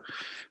cohort there.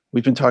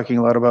 We've been talking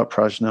a lot about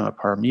prajna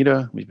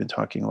paramita. We've been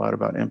talking a lot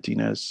about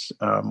emptiness,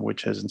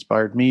 which has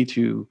inspired me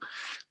to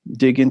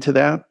dig into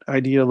that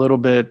idea a little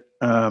bit.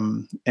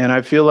 And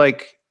I feel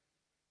like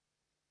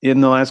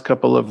in the last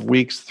couple of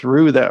weeks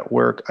through that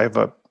work, I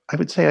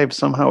would say I've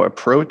somehow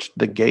approached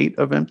the gate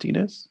of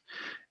emptiness,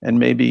 and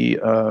maybe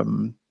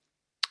I've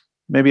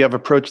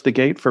approached the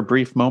gate for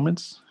brief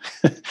moments,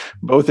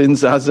 both in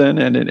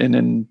Zazen and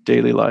in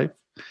daily life.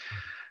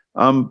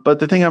 But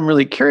the thing I'm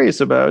really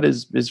curious about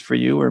is for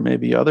you, or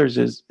maybe others,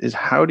 is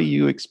how do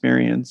you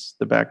experience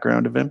the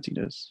background of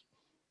emptiness?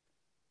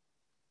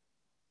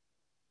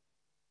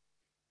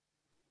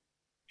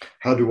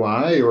 How do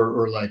I,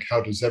 or like,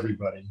 how does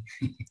everybody?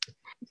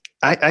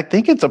 I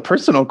think it's a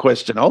personal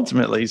question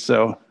ultimately.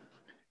 So,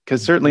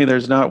 because certainly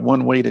there's not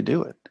one way to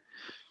do it.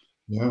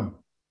 Yeah.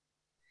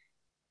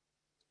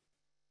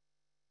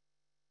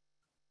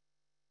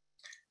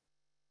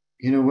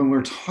 When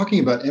we're talking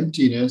about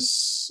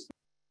emptiness,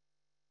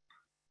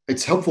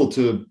 it's helpful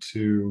to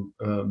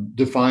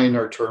define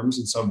our terms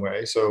in some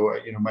way. So,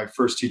 my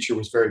first teacher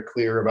was very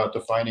clear about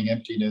defining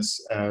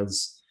emptiness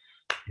as,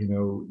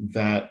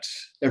 that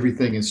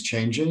everything is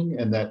changing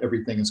and that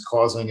everything is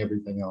causing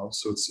everything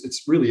else. So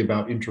it's really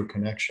about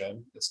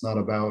interconnection. It's not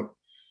about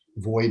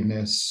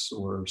voidness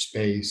or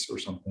space or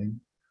something.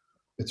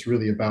 It's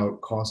really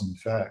about cause and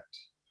effect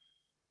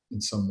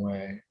in some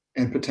way,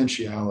 and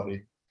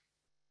potentiality.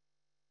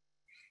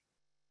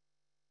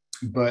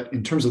 But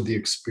in terms of the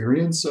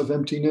experience of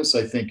emptiness,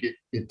 I think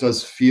it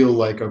does feel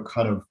like a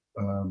kind of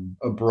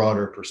a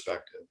broader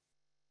perspective.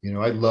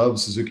 I love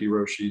Suzuki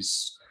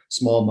Roshi's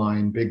small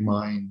mind, big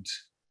mind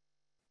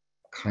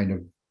kind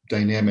of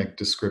dynamic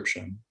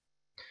description,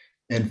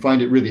 and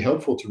find it really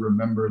helpful to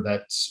remember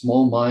that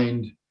small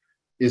mind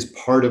is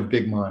part of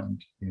big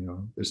mind.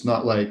 There's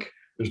not like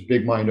there's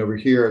big mind over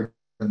here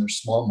and there's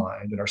small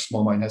mind, and our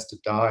small mind has to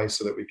die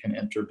so that we can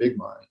enter big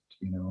mind.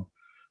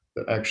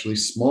 That actually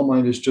small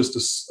mind is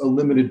just a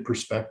limited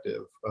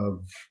perspective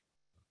of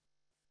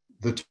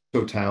the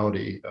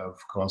totality of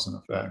cause and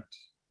effect.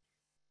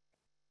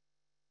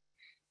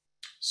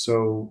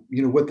 So,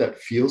 what that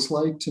feels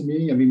like to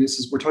me,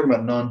 we're talking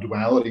about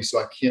non-duality, so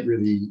I can't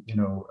really,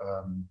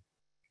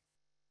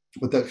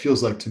 what that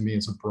feels like to me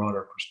is a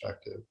broader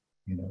perspective,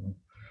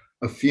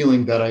 a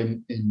feeling that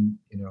I'm in,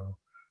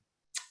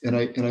 and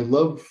I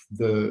love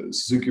the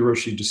Suzuki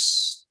Roshi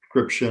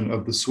description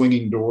of the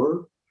swinging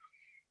door,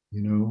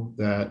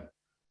 that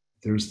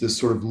there's this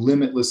sort of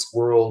limitless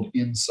world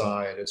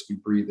inside as we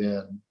breathe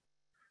in,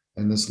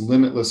 and this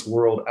limitless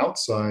world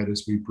outside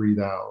as we breathe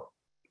out.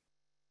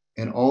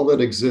 And all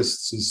that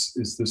exists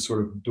is this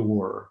sort of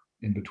door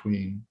in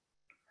between.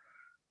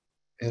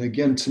 And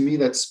again, to me,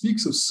 that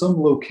speaks of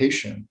some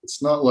location.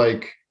 It's not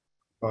like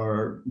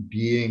our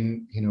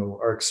being,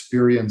 our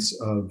experience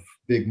of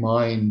big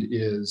mind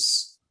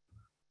is,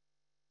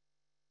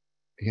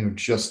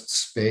 just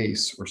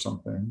space or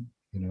something.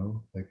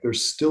 like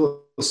there's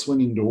still a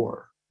swinging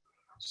door.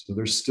 So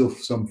there's still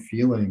some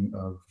feeling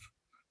of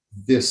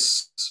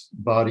this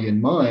body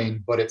and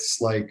mind, but it's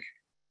like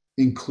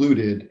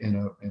included in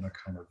a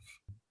kind of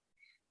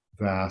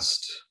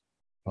vast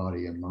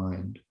body and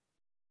mind.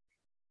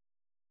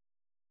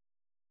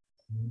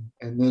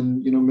 And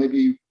then,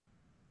 maybe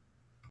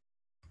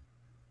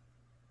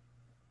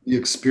the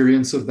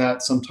experience of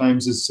that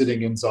sometimes is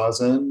sitting in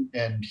zazen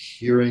and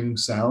hearing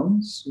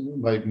sounds,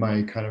 like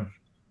my kind of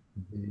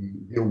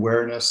the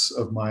awareness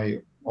of my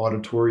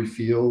auditory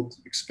field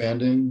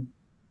expanding,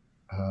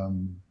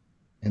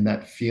 and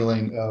that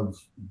feeling of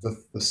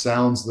the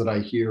sounds that I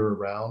hear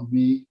around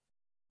me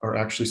are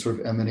actually sort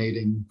of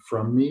emanating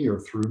from me or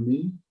through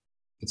me.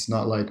 It's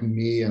not like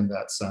me and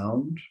that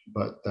sound,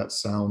 but that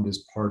sound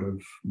is part of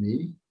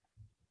me.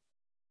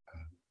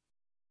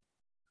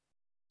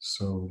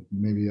 So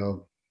maybe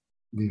I'll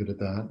leave it at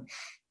that.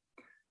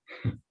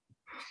 I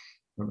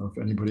don't know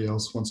if anybody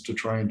else wants to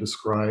try and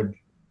describe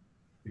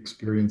the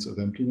experience of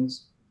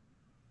emptiness.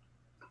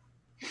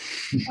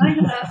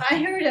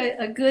 I heard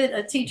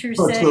a teacher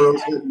say.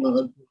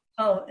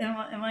 Oh,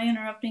 am I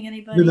interrupting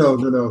anybody?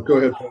 No. Go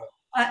ahead.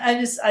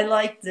 I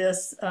like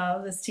this.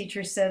 This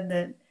teacher said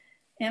that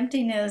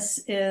emptiness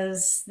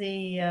is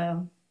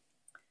the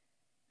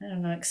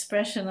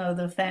expression of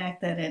the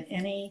fact that at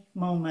any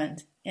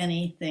moment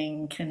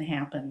anything can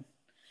happen.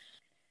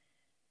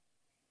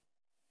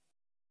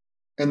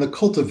 And the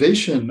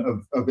cultivation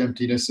of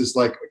emptiness is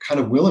like a kind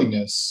of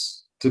willingness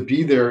to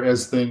be there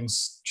as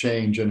things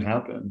change and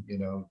happen,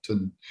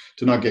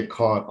 to not get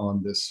caught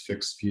on this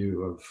fixed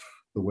view of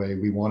the way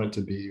we want it to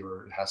be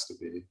or it has to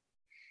be.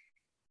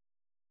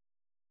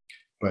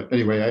 But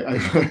anyway, I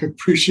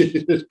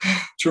appreciated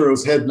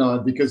Churo's head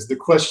nod, because the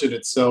question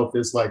itself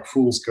is like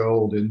fool's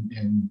gold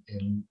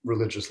in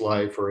religious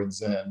life or in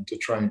Zen, to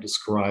try and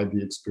describe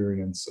the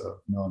experience of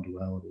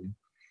non-duality.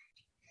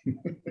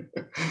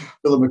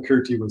 Philip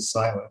McCurdy was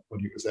silent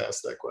when he was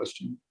asked that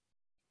question.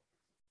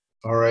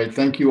 All right,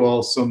 thank you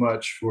all so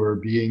much for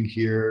being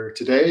here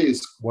today.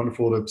 It's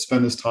wonderful to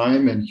spend this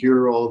time and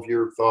hear all of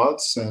your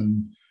thoughts.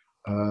 And,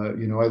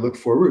 I look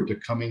forward to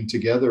coming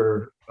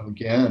together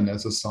again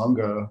as a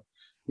Sangha,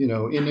 in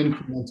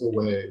incremental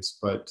ways.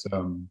 But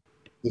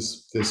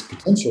this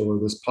potential or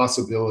this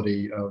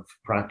possibility of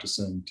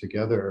practicing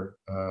together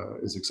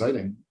is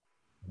exciting.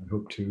 I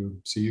hope to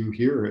see you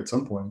here at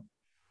some point.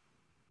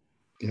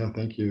 Yeah,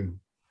 thank you.